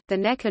fingerboard. The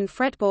neck and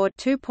fretboard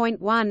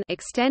 2.1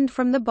 extend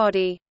from the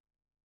body.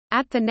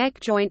 At the neck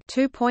joint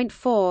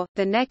 2.4,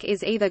 the neck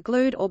is either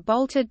glued or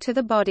bolted to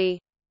the body.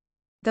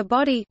 The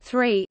body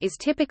 3 is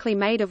typically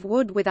made of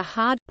wood with a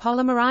hard,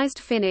 polymerized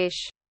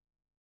finish.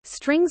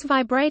 Strings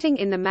vibrating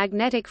in the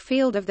magnetic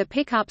field of the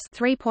pickups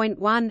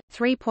 3.1,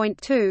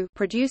 3.2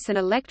 produce an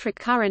electric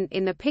current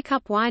in the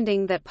pickup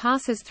winding that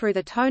passes through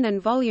the tone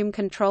and volume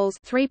controls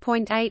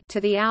 3.8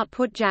 to the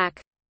output jack.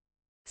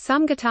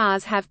 Some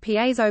guitars have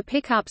piezo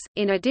pickups,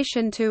 in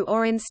addition to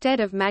or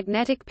instead of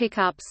magnetic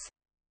pickups.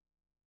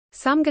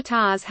 Some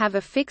guitars have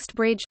a fixed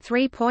bridge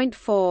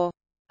 3.4.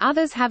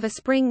 Others have a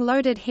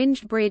spring-loaded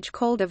hinged bridge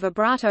called a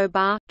vibrato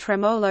bar,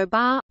 tremolo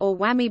bar, or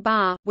whammy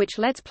bar, which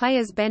lets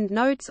players bend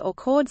notes or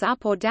chords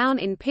up or down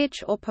in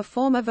pitch or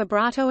perform a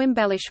vibrato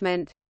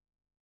embellishment.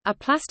 A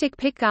plastic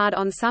pickguard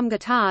on some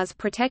guitars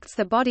protects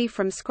the body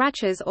from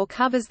scratches or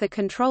covers the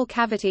control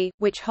cavity,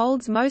 which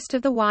holds most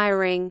of the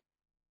wiring.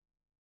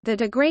 The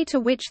degree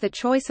to which the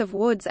choice of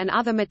woods and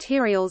other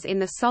materials in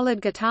the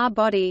solid guitar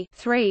body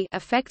 3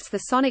 affects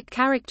the sonic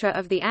character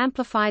of the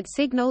amplified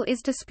signal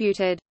is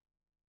disputed.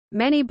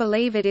 Many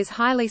believe it is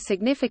highly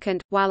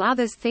significant, while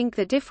others think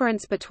the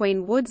difference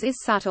between woods is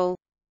subtle.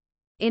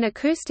 In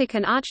acoustic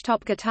and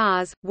archtop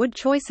guitars, wood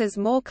choices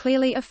more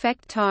clearly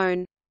affect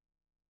tone.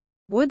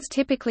 Woods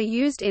typically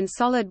used in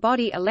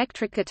solid-body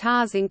electric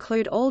guitars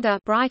include alder,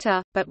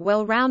 brighter but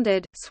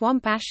well-rounded;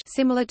 swamp ash,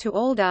 similar to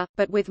alder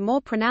but with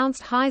more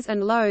pronounced highs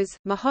and lows;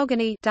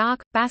 mahogany,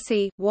 dark,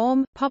 bassy,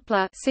 warm;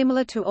 poplar,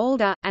 similar to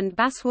alder; and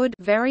basswood,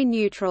 very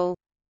neutral.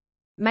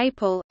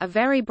 Maple, a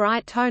very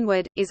bright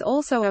tonewood, is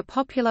also a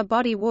popular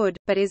body wood,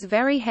 but is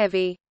very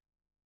heavy.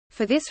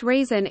 For this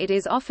reason it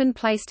is often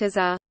placed as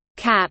a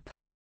cap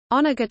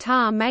on a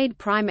guitar made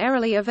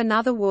primarily of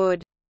another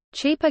wood.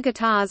 Cheaper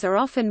guitars are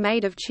often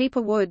made of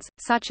cheaper woods,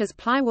 such as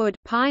plywood,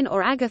 pine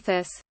or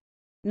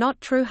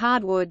agathis—not true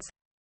hardwoods,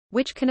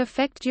 which can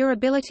affect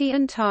durability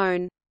and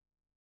tone.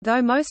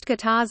 Though most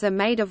guitars are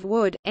made of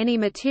wood, any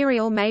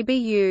material may be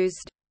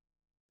used.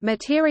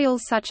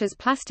 Materials such as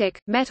plastic,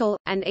 metal,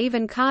 and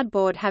even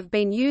cardboard have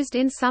been used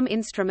in some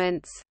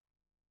instruments.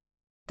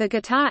 The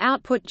guitar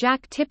output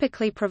jack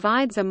typically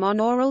provides a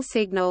monaural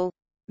signal.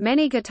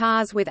 Many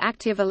guitars with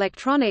active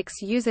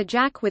electronics use a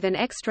jack with an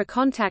extra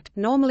contact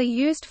normally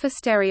used for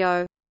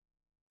stereo.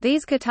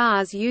 These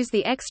guitars use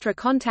the extra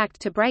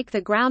contact to break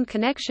the ground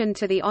connection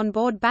to the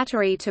onboard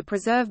battery to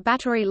preserve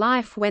battery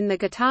life when the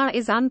guitar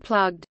is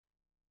unplugged.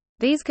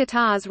 These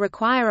guitars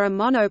require a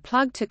mono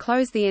plug to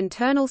close the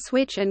internal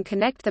switch and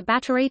connect the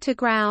battery to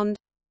ground.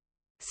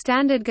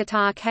 Standard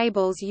guitar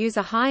cables use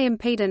a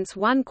high-impedance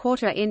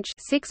 1/4 inch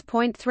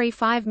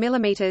 (6.35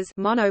 mm)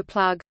 mono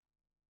plug.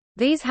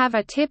 These have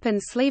a tip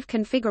and sleeve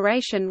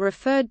configuration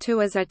referred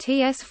to as a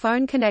TS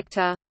phone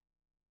connector.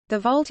 The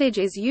voltage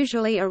is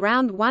usually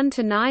around 1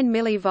 to 9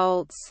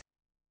 mV.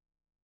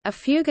 A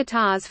few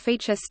guitars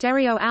feature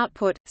stereo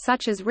output,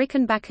 such as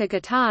Rickenbacker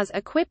guitars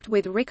equipped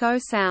with Rico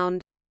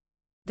sound.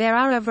 There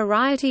are a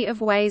variety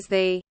of ways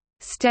the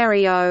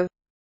stereo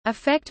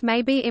effect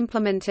may be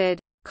implemented.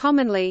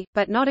 Commonly,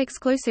 but not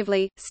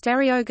exclusively,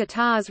 stereo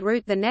guitars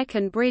route the neck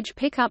and bridge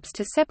pickups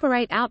to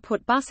separate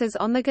output buses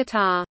on the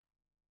guitar.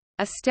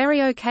 A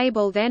stereo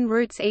cable then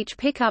routes each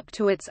pickup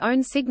to its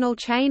own signal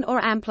chain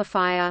or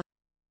amplifier.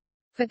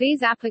 For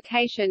these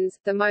applications,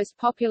 the most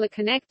popular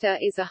connector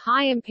is a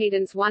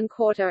high-impedance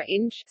 1/4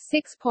 inch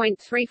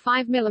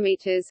 (6.35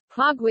 mm)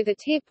 plug with a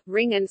tip,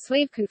 ring and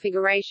sleeve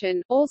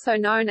configuration, also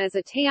known as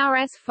a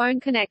TRS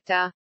phone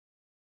connector.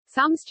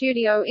 Some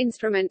studio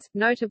instruments,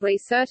 notably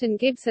certain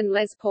Gibson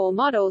Les Paul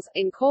models,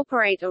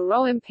 incorporate a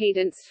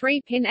low-impedance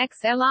 3-pin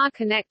XLR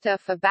connector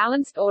for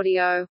balanced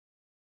audio.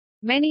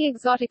 Many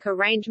exotic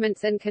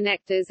arrangements and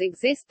connectors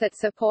exist that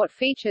support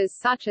features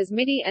such as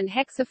MIDI and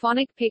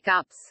hexaphonic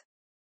pickups.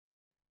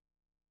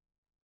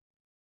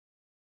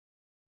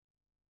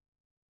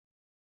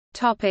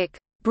 Topic: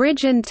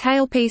 Bridge and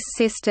tailpiece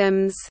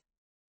systems.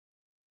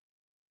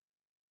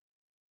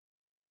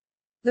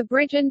 The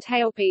bridge and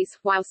tailpiece,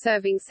 while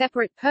serving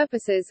separate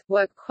purposes,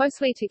 work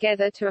closely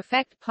together to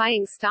affect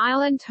playing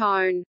style and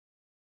tone.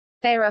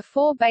 There are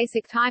 4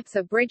 basic types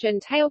of bridge and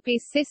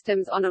tailpiece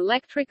systems on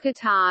electric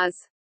guitars.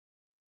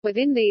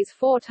 Within these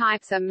 4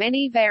 types are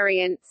many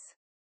variants.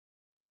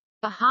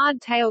 A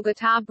hard-tail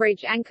guitar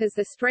bridge anchors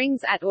the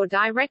strings at or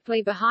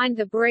directly behind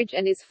the bridge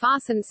and is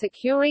fastened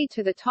securely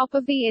to the top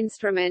of the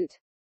instrument.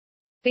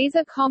 These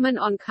are common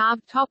on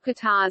carved-top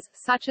guitars,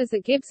 such as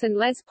the Gibson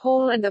Les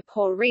Paul and the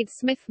Paul Reed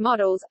Smith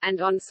models, and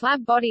on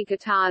slab-body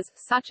guitars,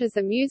 such as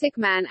the Music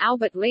Man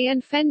Albert Lee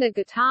and Fender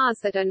guitars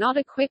that are not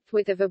equipped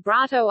with a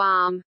vibrato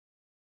arm.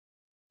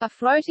 A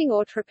floating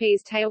or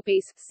trapeze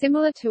tailpiece,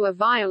 similar to a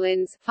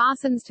violin's,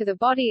 fastens to the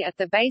body at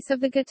the base of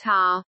the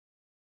guitar.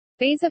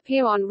 These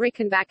appear on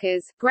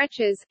Rickenbackers,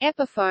 Gretschers,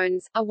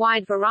 Epiphones, a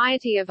wide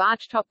variety of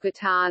archtop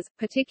guitars,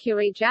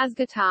 particularly jazz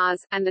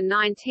guitars, and the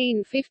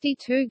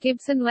 1952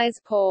 Gibson Les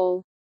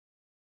Paul.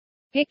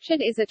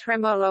 Pictured is a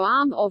tremolo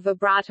arm or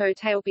vibrato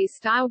tailpiece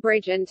style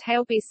bridge and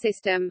tailpiece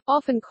system,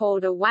 often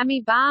called a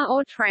whammy bar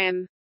or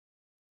trem.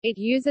 It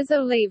uses a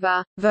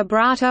lever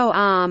vibrato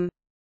arm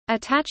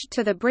attached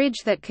to the bridge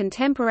that can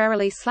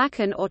temporarily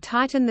slacken or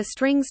tighten the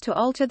strings to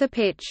alter the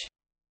pitch.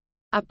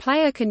 A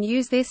player can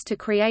use this to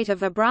create a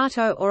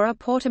vibrato or a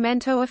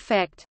portamento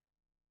effect.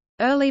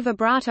 Early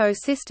vibrato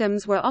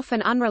systems were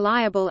often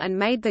unreliable and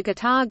made the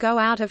guitar go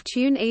out of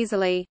tune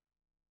easily.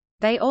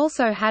 They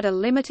also had a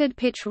limited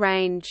pitch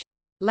range.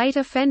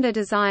 Later Fender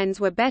designs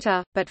were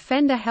better, but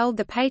Fender held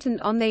the patent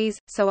on these,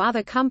 so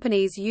other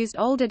companies used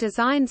older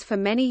designs for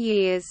many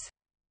years.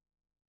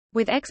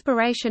 With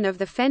expiration of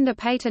the Fender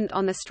patent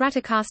on the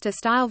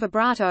Stratocaster-style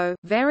vibrato,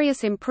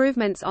 various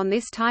improvements on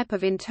this type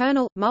of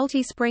internal,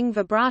 multi-spring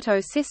vibrato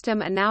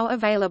system are now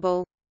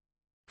available.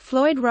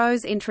 Floyd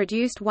Rose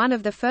introduced one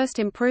of the first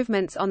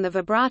improvements on the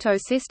vibrato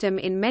system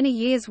in many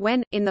years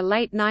when, in the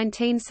late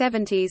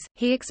 1970s,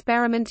 he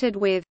experimented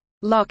with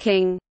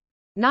locking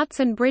nuts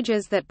and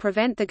bridges that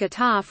prevent the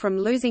guitar from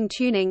losing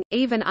tuning,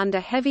 even under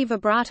heavy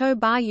vibrato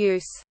bar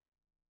use.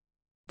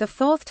 The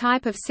 4th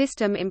type of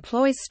system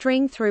employs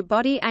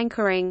string-through-body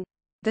anchoring.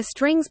 The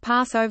strings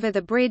pass over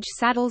the bridge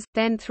saddles,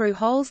 then through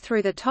holes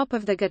through the top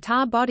of the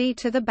guitar body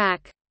to the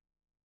back.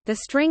 The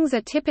strings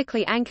are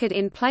typically anchored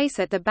in place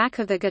at the back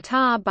of the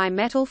guitar by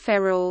metal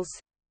ferrules.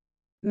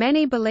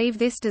 Many believe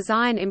this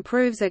design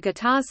improves a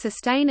guitar's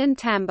sustain and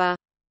timbre.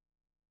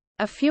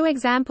 A few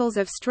examples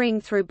of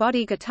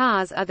string-through-body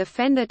guitars are the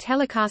Fender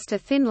Telecaster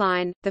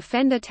Thinline, the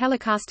Fender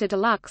Telecaster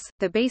Deluxe,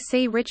 the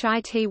BC Rich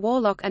IT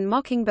Warlock and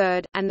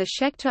Mockingbird, and the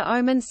Schecter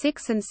Omen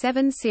 6 and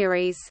 7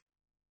 series.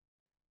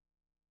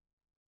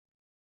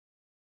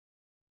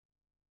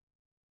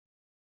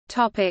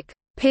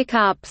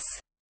 Pickups.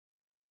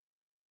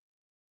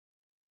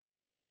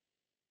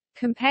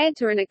 Compared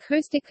to an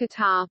acoustic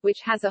guitar,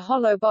 which has a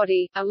hollow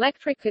body,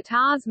 electric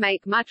guitars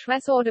make much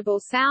less audible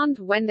sound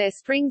when their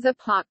strings are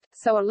plucked,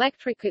 so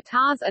electric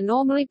guitars are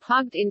normally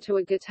plugged into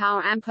a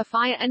guitar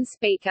amplifier and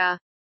speaker.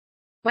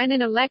 When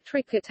an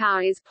electric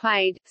guitar is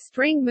played,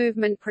 string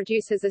movement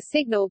produces a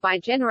signal by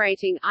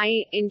generating,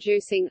 i.e.,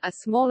 inducing, a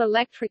small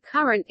electric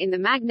current in the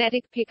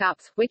magnetic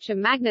pickups, which are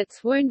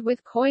magnets wound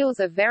with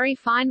coils of very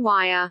fine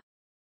wire.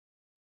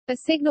 The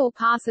signal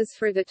passes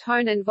through the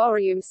tone and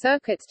volume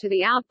circuits to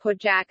the output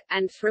jack,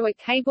 and through a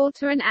cable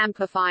to an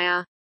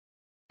amplifier.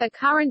 The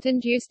current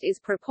induced is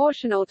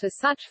proportional to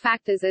such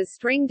factors as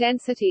string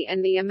density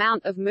and the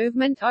amount of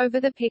movement over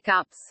the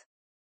pickups.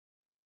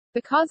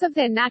 Because of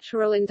their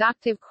natural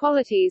inductive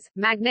qualities,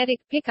 magnetic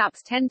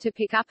pickups tend to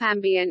pick up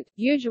ambient,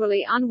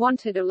 usually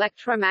unwanted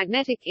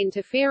electromagnetic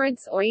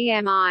interference or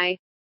EMI.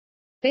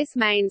 This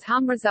means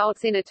hum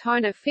results in a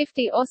tone of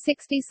 50 or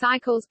 60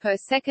 cycles per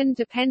second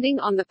depending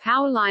on the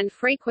power line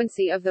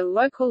frequency of the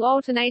local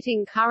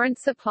alternating current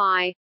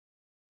supply.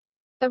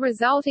 The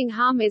resulting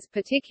hum is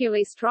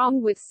particularly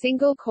strong with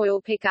single-coil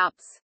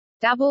pickups.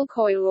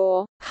 Double-coil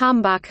or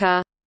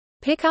humbucker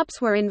pickups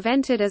were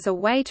invented as a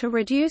way to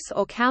reduce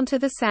or counter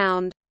the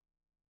sound.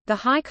 The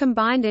high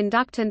combined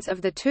inductance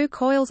of the two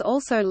coils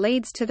also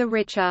leads to the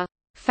richer,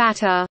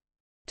 fatter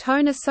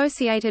tone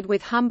associated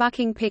with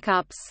humbucking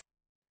pickups.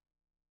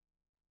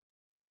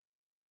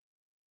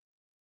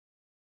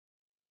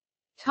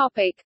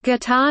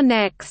 Guitar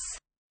necks.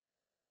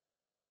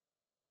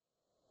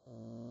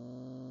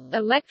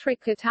 Electric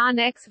guitar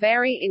necks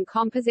vary in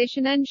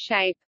composition and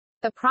shape.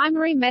 The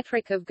primary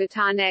metric of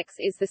guitar necks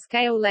is the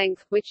scale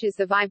length, which is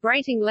the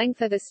vibrating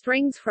length of the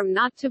strings from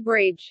nut to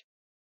bridge.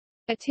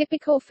 A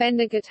typical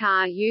Fender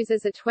guitar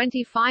uses a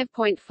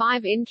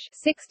 25.5-inch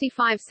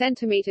 (65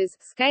 centimeters)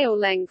 scale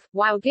length,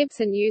 while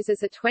Gibson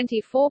uses a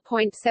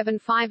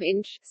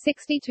 24.75-inch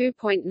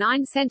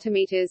 (62.9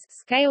 centimeters)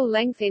 scale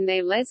length in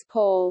their Les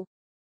Paul.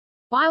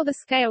 While the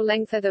scale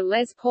length of the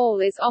Les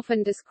Paul is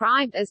often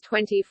described as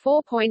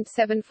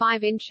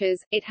 24.75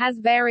 inches, it has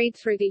varied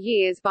through the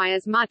years by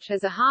as much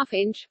as a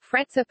half-inch.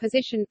 Frets are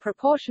positioned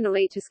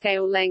proportionally to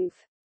scale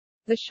length.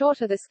 The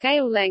shorter the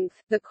scale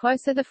length, the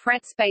closer the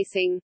fret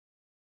spacing.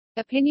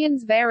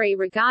 Opinions vary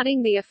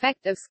regarding the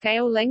effect of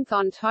scale length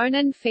on tone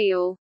and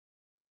feel.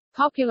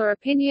 Popular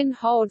opinion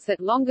holds that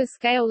longer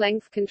scale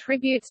length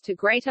contributes to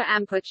greater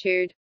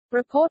amplitude.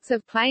 Reports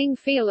of playing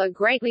feel are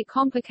greatly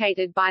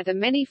complicated by the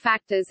many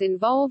factors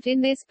involved in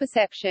this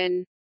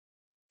perception.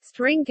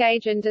 String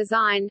gauge and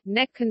design,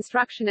 neck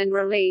construction and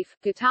relief,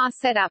 guitar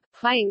setup,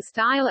 playing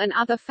style and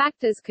other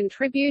factors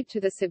contribute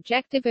to the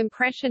subjective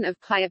impression of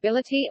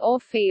playability or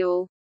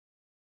feel.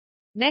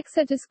 Necks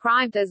are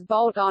described as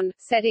bolt-on,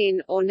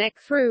 set-in, or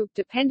neck-through,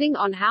 depending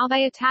on how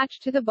they attach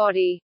to the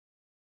body.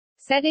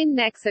 Set-in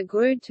necks are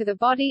glued to the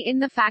body in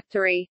the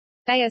factory.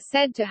 They are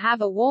said to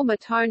have a warmer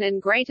tone and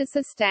greater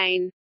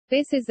sustain.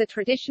 This is the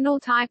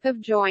traditional type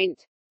of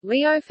joint.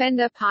 Leo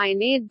Fender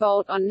pioneered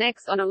bolt-on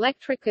necks on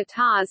electric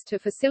guitars to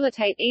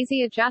facilitate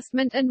easy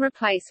adjustment and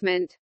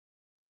replacement.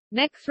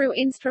 Neck-through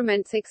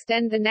instruments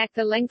extend the neck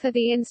the length of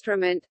the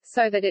instrument,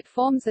 so that it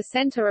forms the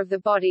center of the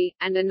body,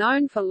 and are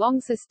known for long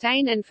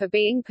sustain and for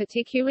being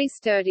particularly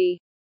sturdy.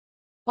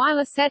 While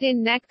a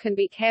set-in neck can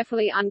be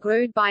carefully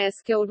unglued by a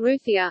skilled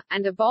luthier,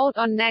 and a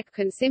bolt-on neck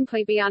can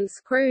simply be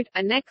unscrewed,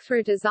 a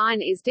neck-through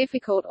design is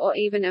difficult or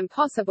even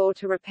impossible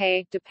to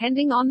repair,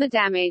 depending on the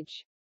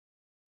damage.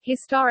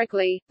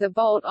 Historically, the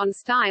bolt-on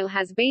style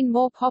has been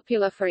more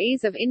popular for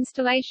ease of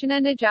installation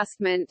and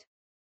adjustment.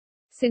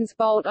 Since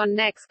bolt-on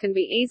necks can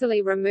be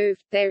easily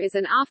removed, there is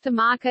an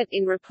aftermarket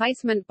in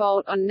replacement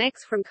bolt-on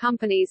necks from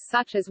companies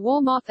such as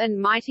Warmoth and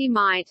Mighty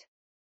Might.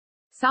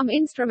 Some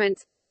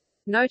instruments,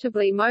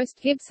 notably most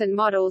Gibson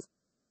models,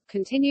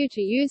 continue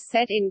to use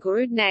set-in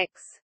glued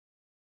necks.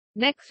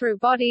 Neck-through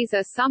bodies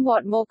are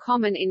somewhat more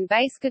common in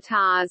bass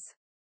guitars.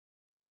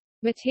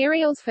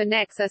 Materials for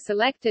necks are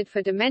selected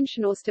for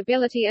dimensional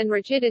stability and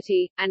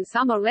rigidity, and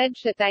some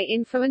allege that they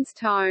influence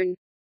tone.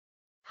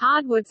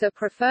 Hardwoods are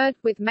preferred,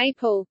 with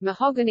maple,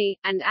 mahogany,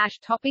 and ash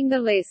topping the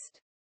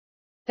list.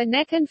 The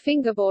neck and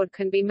fingerboard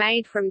can be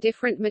made from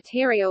different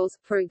materials,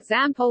 for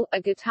example,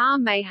 a guitar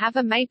may have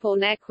a maple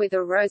neck with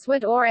a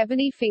rosewood or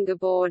ebony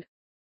fingerboard.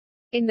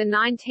 In the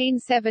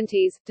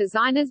 1970s,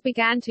 designers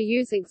began to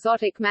use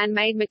exotic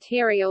man-made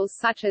materials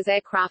such as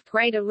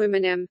aircraft-grade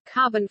aluminum,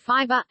 carbon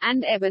fiber,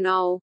 and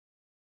ebonol.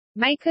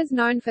 Makers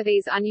known for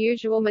these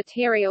unusual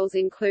materials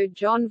include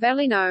John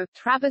Velino,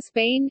 Travis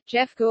Bean,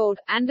 Jeff Gould,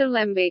 and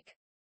Alembic.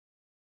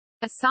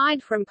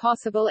 Aside from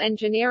possible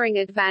engineering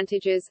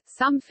advantages,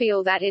 some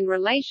feel that in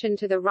relation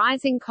to the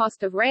rising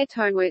cost of rare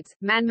tonewoods,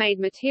 man-made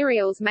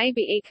materials may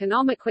be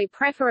economically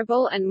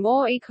preferable and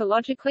more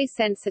ecologically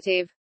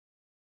sensitive.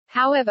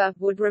 However,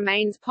 wood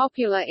remains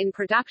popular in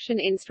production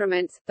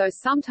instruments, though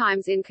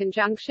sometimes in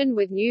conjunction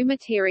with new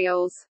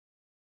materials.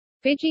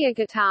 Figia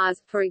guitars,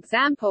 for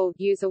example,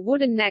 use a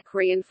wooden neck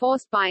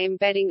reinforced by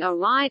embedding a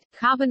light,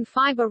 carbon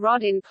fiber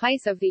rod in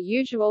place of the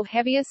usual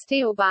heavier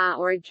steel bar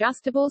or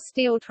adjustable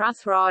steel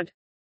truss rod.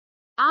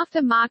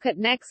 Aftermarket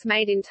necks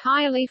made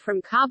entirely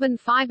from carbon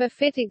fiber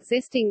fit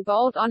existing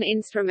bolt-on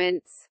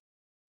instruments.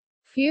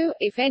 Few,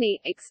 if any,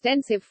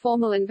 extensive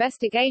formal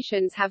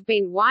investigations have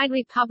been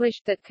widely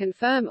published that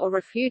confirm or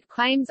refute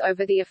claims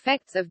over the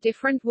effects of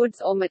different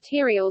woods or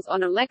materials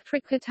on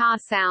electric guitar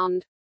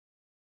sound.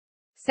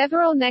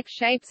 Several neck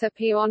shapes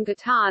appear on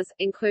guitars,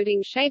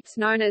 including shapes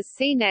known as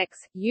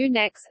C-necks,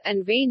 U-necks,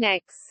 and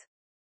V-necks.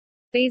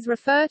 These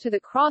refer to the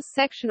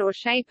cross-section or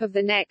shape of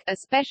the neck,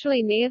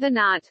 especially near the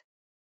nut.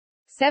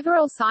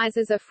 Several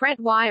sizes of fret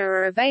wire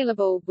are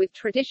available, with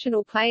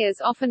traditional players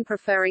often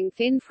preferring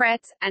thin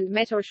frets, and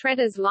metal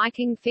shredders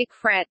liking thick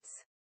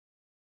frets.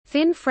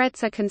 Thin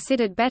frets are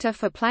considered better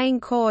for playing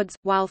chords,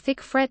 while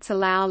thick frets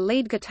allow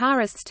lead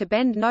guitarists to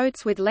bend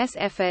notes with less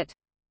effort.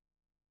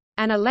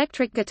 An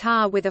electric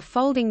guitar with a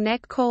folding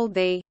neck called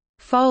the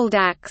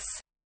Foldax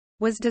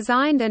was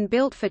designed and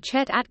built for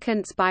Chet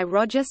Atkins by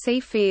Roger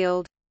C.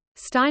 Field.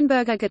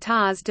 Steinberger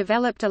Guitars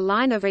developed a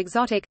line of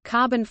exotic,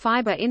 carbon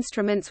fiber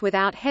instruments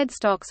without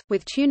headstocks,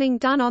 with tuning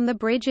done on the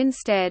bridge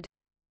instead.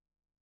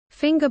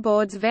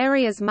 Fingerboards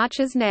vary as much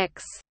as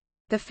necks.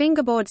 The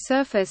fingerboard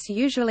surface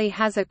usually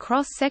has a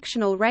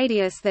cross-sectional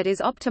radius that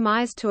is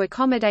optimized to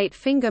accommodate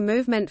finger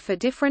movement for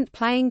different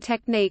playing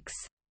techniques.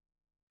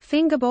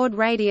 Fingerboard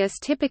radius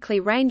typically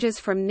ranges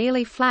from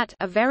nearly flat,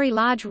 a very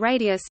large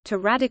radius, to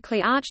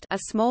radically arched, a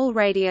small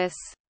radius.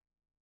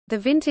 The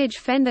vintage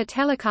Fender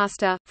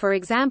Telecaster, for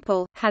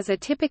example, has a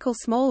typical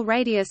small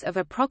radius of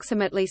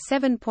approximately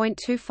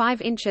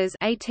 7.25 inches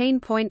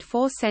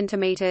 (18.4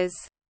 centimeters).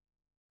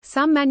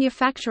 Some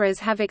manufacturers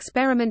have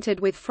experimented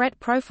with fret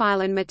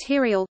profile and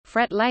material,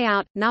 fret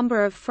layout,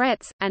 number of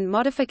frets, and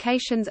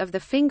modifications of the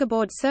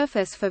fingerboard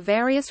surface for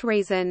various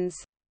reasons.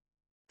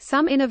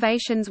 Some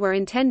innovations were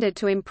intended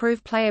to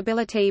improve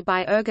playability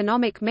by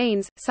ergonomic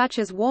means, such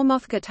as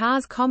Warmoth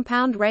Guitar's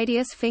compound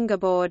radius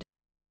fingerboard.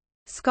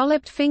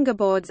 Scalloped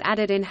fingerboards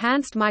added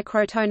enhanced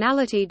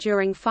microtonality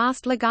during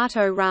fast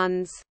legato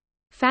runs.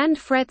 Fanned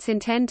frets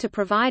intend to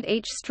provide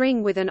each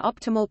string with an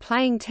optimal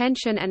playing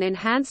tension and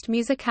enhanced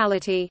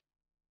musicality.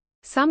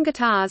 Some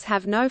guitars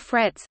have no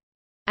frets,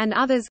 and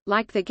others,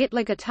 like the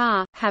Gittler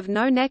guitar, have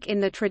no neck in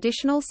the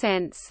traditional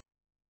sense.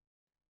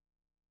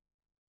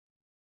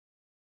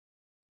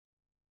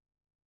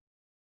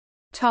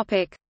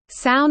 Topic: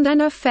 Sound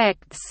and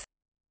effects.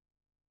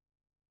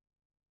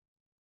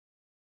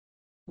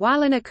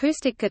 While an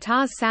acoustic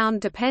guitar's sound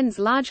depends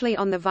largely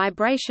on the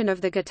vibration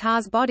of the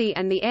guitar's body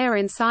and the air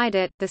inside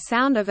it, the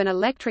sound of an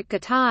electric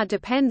guitar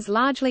depends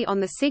largely on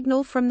the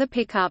signal from the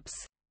pickups.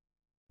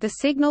 The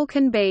signal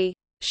can be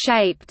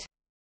shaped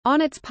on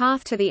its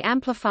path to the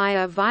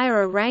amplifier via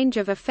a range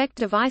of effect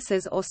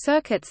devices or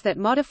circuits that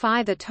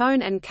modify the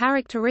tone and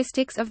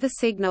characteristics of the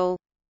signal.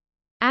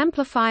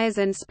 Amplifiers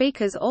and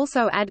speakers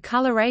also add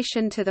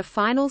coloration to the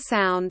final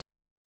sound.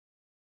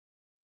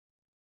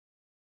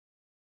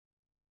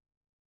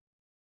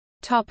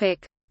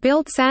 Topic: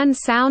 Built-in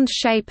sound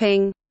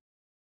shaping.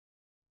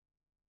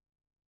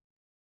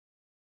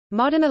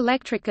 Modern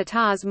electric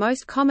guitars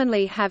most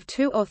commonly have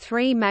 2 or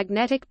 3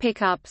 magnetic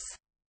pickups.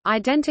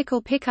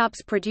 Identical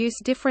pickups produce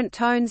different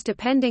tones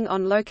depending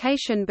on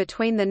location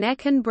between the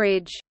neck and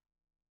bridge.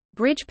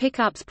 Bridge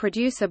pickups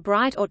produce a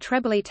bright or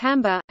trebly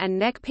timbre, and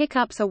neck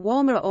pickups are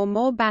warmer or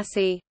more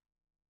bassy.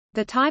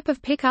 The type of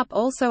pickup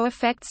also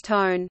affects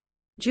tone.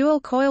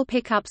 Dual-coil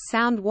pickups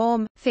sound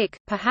warm, thick,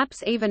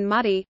 perhaps even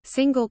muddy.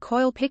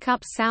 Single-coil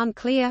pickups sound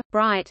clear,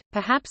 bright,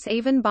 perhaps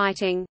even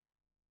biting.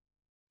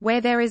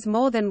 Where there is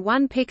more than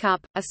one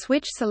pickup, a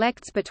switch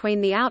selects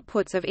between the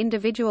outputs of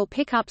individual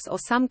pickups or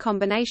some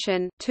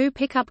combination. 2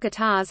 pickup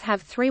guitars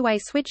have 3-way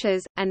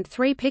switches, and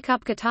 3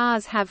 pickup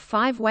guitars have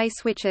 5-way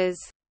switches.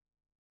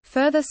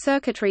 Further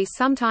circuitry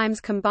sometimes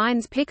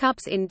combines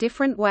pickups in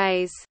different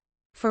ways.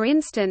 For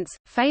instance,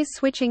 phase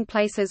switching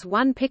places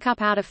one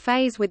pickup out of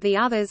phase with the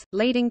others,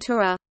 leading to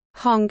a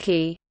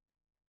honky,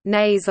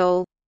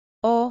 nasal,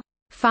 or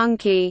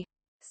funky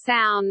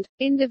sound.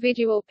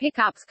 Individual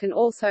pickups can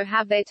also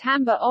have their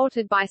timbre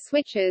altered by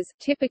switches,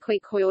 typically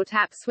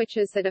coil-tap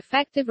switches that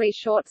effectively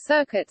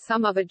short-circuit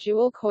some of a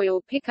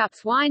dual-coil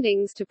pickup's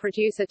windings to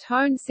produce a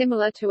tone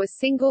similar to a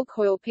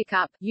single-coil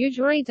pickup,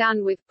 usually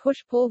done with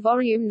push-pull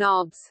volume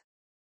knobs.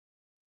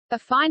 The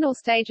final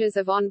stages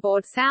of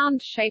onboard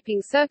sound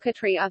shaping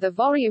circuitry are the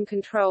volume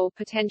control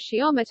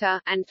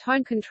potentiometer, and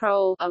tone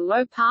control, a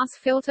low-pass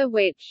filter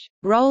which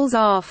rolls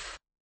off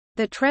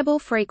the treble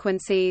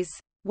frequencies.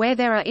 where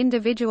there are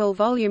individual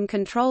volume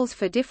controls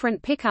for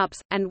different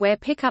pickups, and where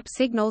pickup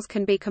signals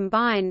can be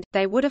combined,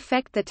 they would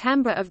affect the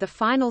timbre of the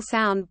final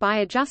sound by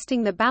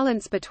adjusting the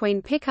balance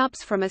between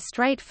pickups from a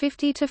straight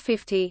 50 to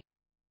 50.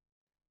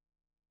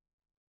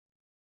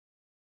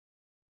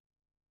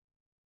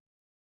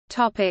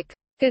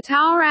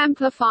 Guitar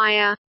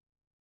amplifier.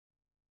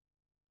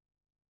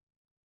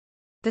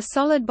 The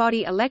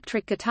solid-body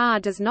electric guitar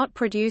does not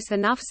produce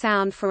enough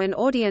sound for an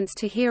audience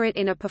to hear it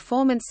in a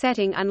performance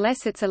setting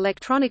unless it's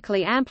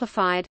electronically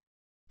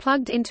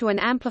amplified—plugged into an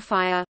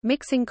amplifier,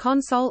 mixing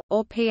console,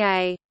 or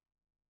PA.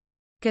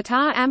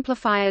 Guitar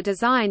amplifier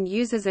design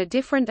uses a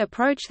different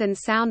approach than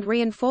sound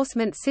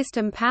reinforcement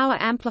system power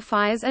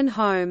amplifiers and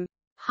home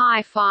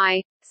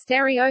hi-fi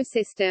stereo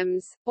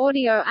systems.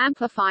 Audio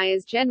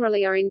amplifiers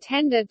generally are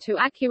intended to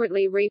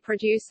accurately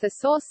reproduce the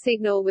source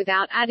signal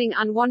without adding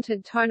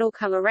unwanted tonal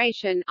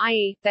coloration,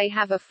 i.e., they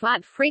have a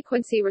flat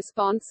frequency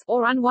response,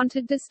 or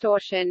unwanted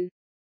distortion.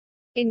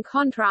 In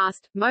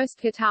contrast,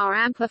 most guitar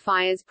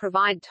amplifiers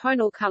provide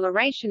tonal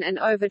coloration and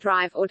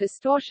overdrive or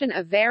distortion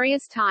of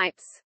various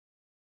types.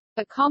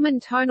 A common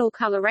tonal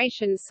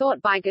coloration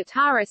sought by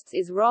guitarists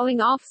is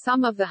rolling off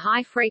some of the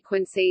high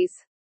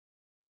frequencies.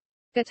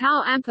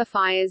 Guitar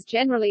amplifiers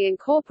generally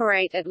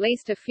incorporate at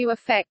least a few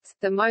effects,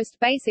 the most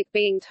basic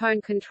being tone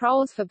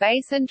controls for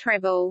bass and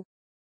treble.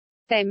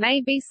 There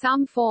may be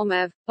some form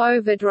of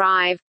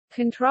overdrive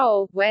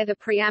control, where the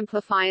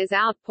preamplifier's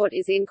output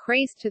is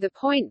increased to the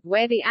point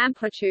where the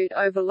amplitude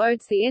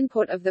overloads the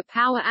input of the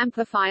power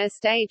amplifier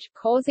stage,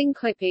 causing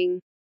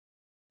clipping.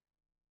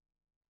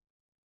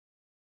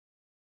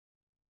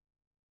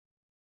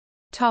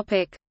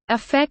 Topic: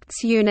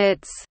 Effects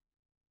units.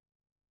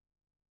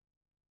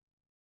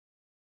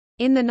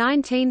 In the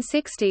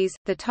 1960s,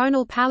 the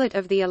tonal palette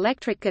of the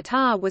electric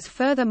guitar was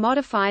further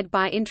modified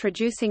by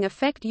introducing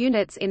effect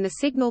units in the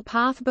signal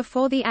path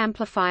before the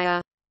amplifier.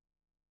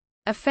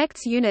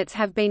 Effects units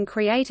have been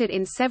created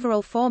in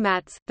several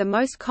formats, the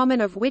most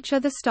common of which are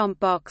the stomp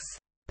box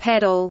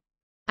pedal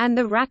and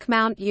the rack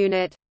mount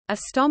unit. A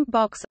stomp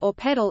box or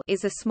pedal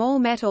is a small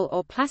metal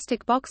or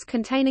plastic box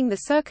containing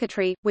the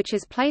circuitry, which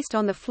is placed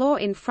on the floor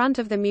in front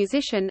of the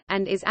musician,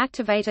 and is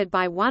activated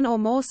by one or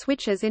more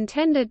switches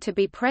intended to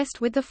be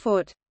pressed with the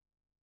foot.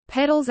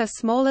 Pedals are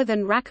smaller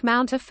than rack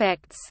mount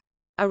effects.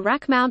 A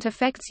rack mount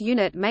effects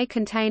unit may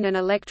contain an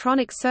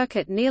electronic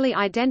circuit nearly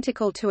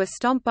identical to a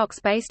stomp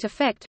box-based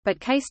effect, but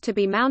cased to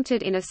be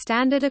mounted in a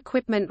standard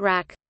equipment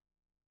rack.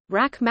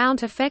 Rack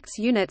mount effects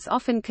units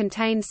often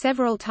contain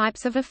several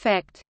types of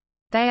effect.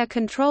 They are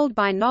controlled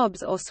by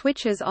knobs or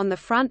switches on the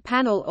front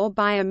panel or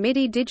by a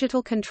MIDI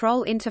digital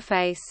control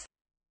interface.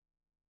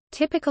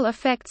 Typical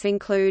effects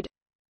include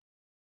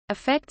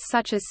effects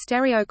such as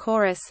stereo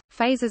chorus,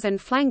 phasers and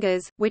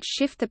flangers, which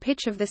shift the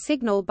pitch of the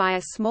signal by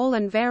a small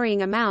and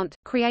varying amount,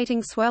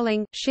 creating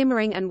swirling,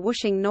 shimmering and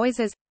whooshing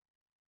noises.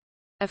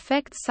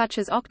 Effects such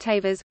as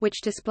octavers,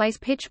 which displace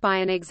pitch by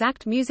an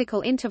exact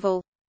musical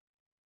interval.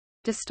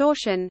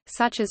 Distortion,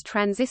 such as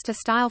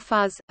transistor-style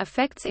fuzz,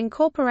 effects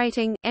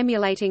incorporating,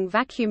 emulating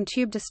vacuum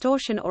tube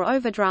distortion or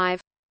overdrive.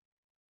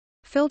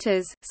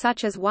 Filters,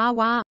 such as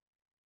wah-wah.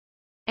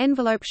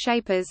 Envelope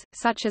shapers,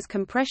 such as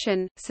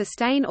compression,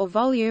 sustain or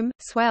volume,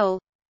 swell.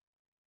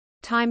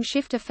 Time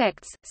shift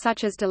effects,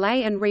 such as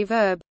delay and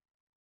reverb.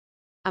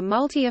 A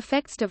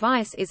multi-effects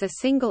device is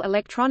a single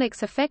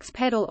electronics effects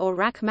pedal or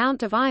rack mount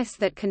device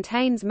that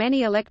contains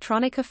many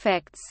electronic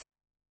effects.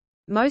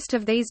 Most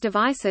of these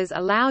devices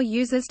allow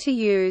users to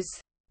use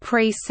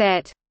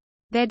preset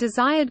their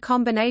desired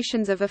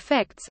combinations of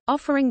effects,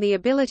 offering the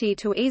ability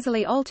to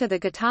easily alter the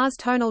guitar's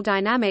tonal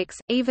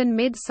dynamics, even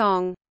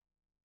mid-song.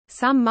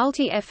 Some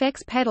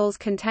multi-effects pedals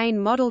contain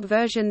modeled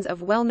versions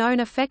of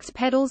well-known effects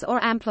pedals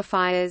or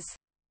amplifiers.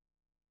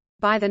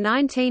 By the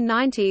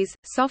 1990s,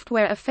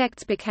 software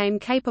effects became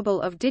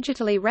capable of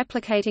digitally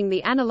replicating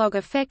the analog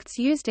effects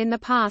used in the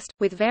past,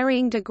 with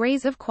varying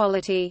degrees of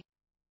quality.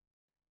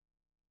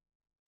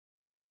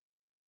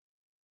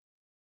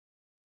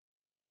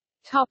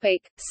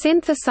 Topic: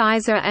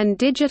 Synthesizer and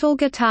digital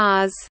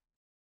guitars.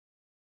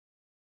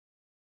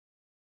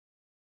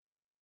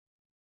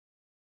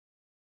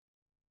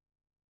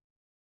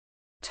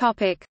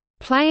 Topic: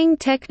 Playing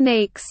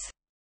techniques.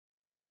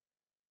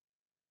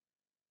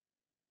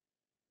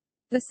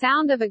 The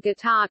sound of a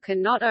guitar can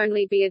not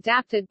only be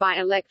adapted by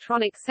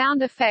electronic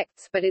sound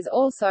effects but is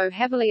also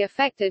heavily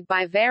affected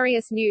by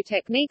various new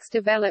techniques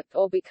developed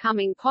or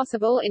becoming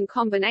possible in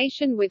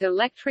combination with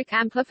electric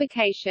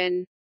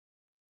amplification.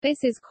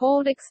 This is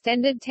called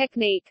extended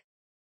technique.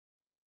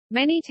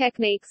 Many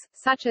techniques,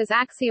 such as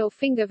axial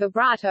finger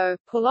vibrato,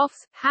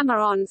 pull-offs,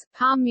 hammer-ons,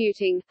 palm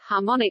muting,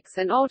 harmonics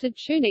and altered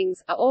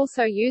tunings, are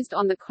also used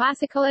on the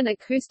classical and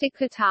acoustic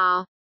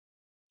guitar.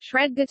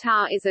 Shred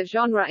guitar is a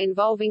genre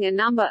involving a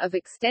number of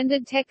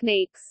extended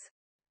techniques.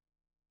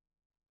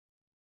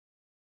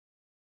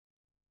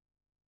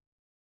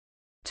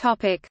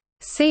 Topic: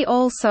 See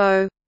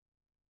also.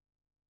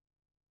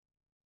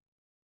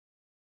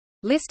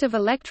 List of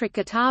electric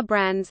guitar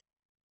brands.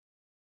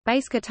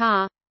 Bass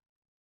guitar.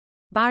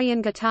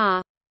 Baryton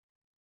guitar.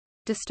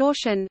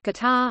 distortion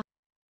guitar,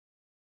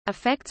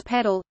 effects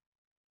pedal,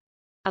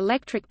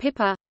 electric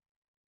pipper,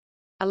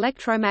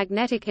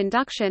 electromagnetic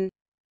induction,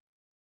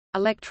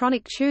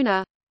 electronic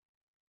tuner,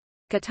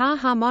 guitar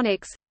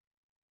harmonics,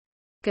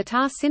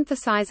 guitar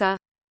synthesizer,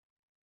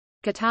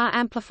 guitar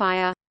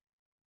amplifier,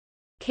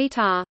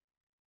 keytar,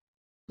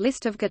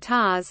 list of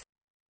guitars,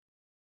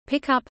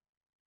 pickup,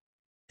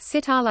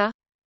 sitar,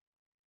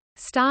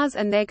 Stars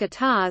and Their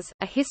Guitars,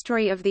 A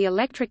History of the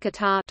Electric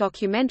Guitar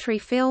documentary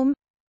film,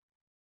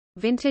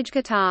 vintage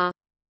guitar.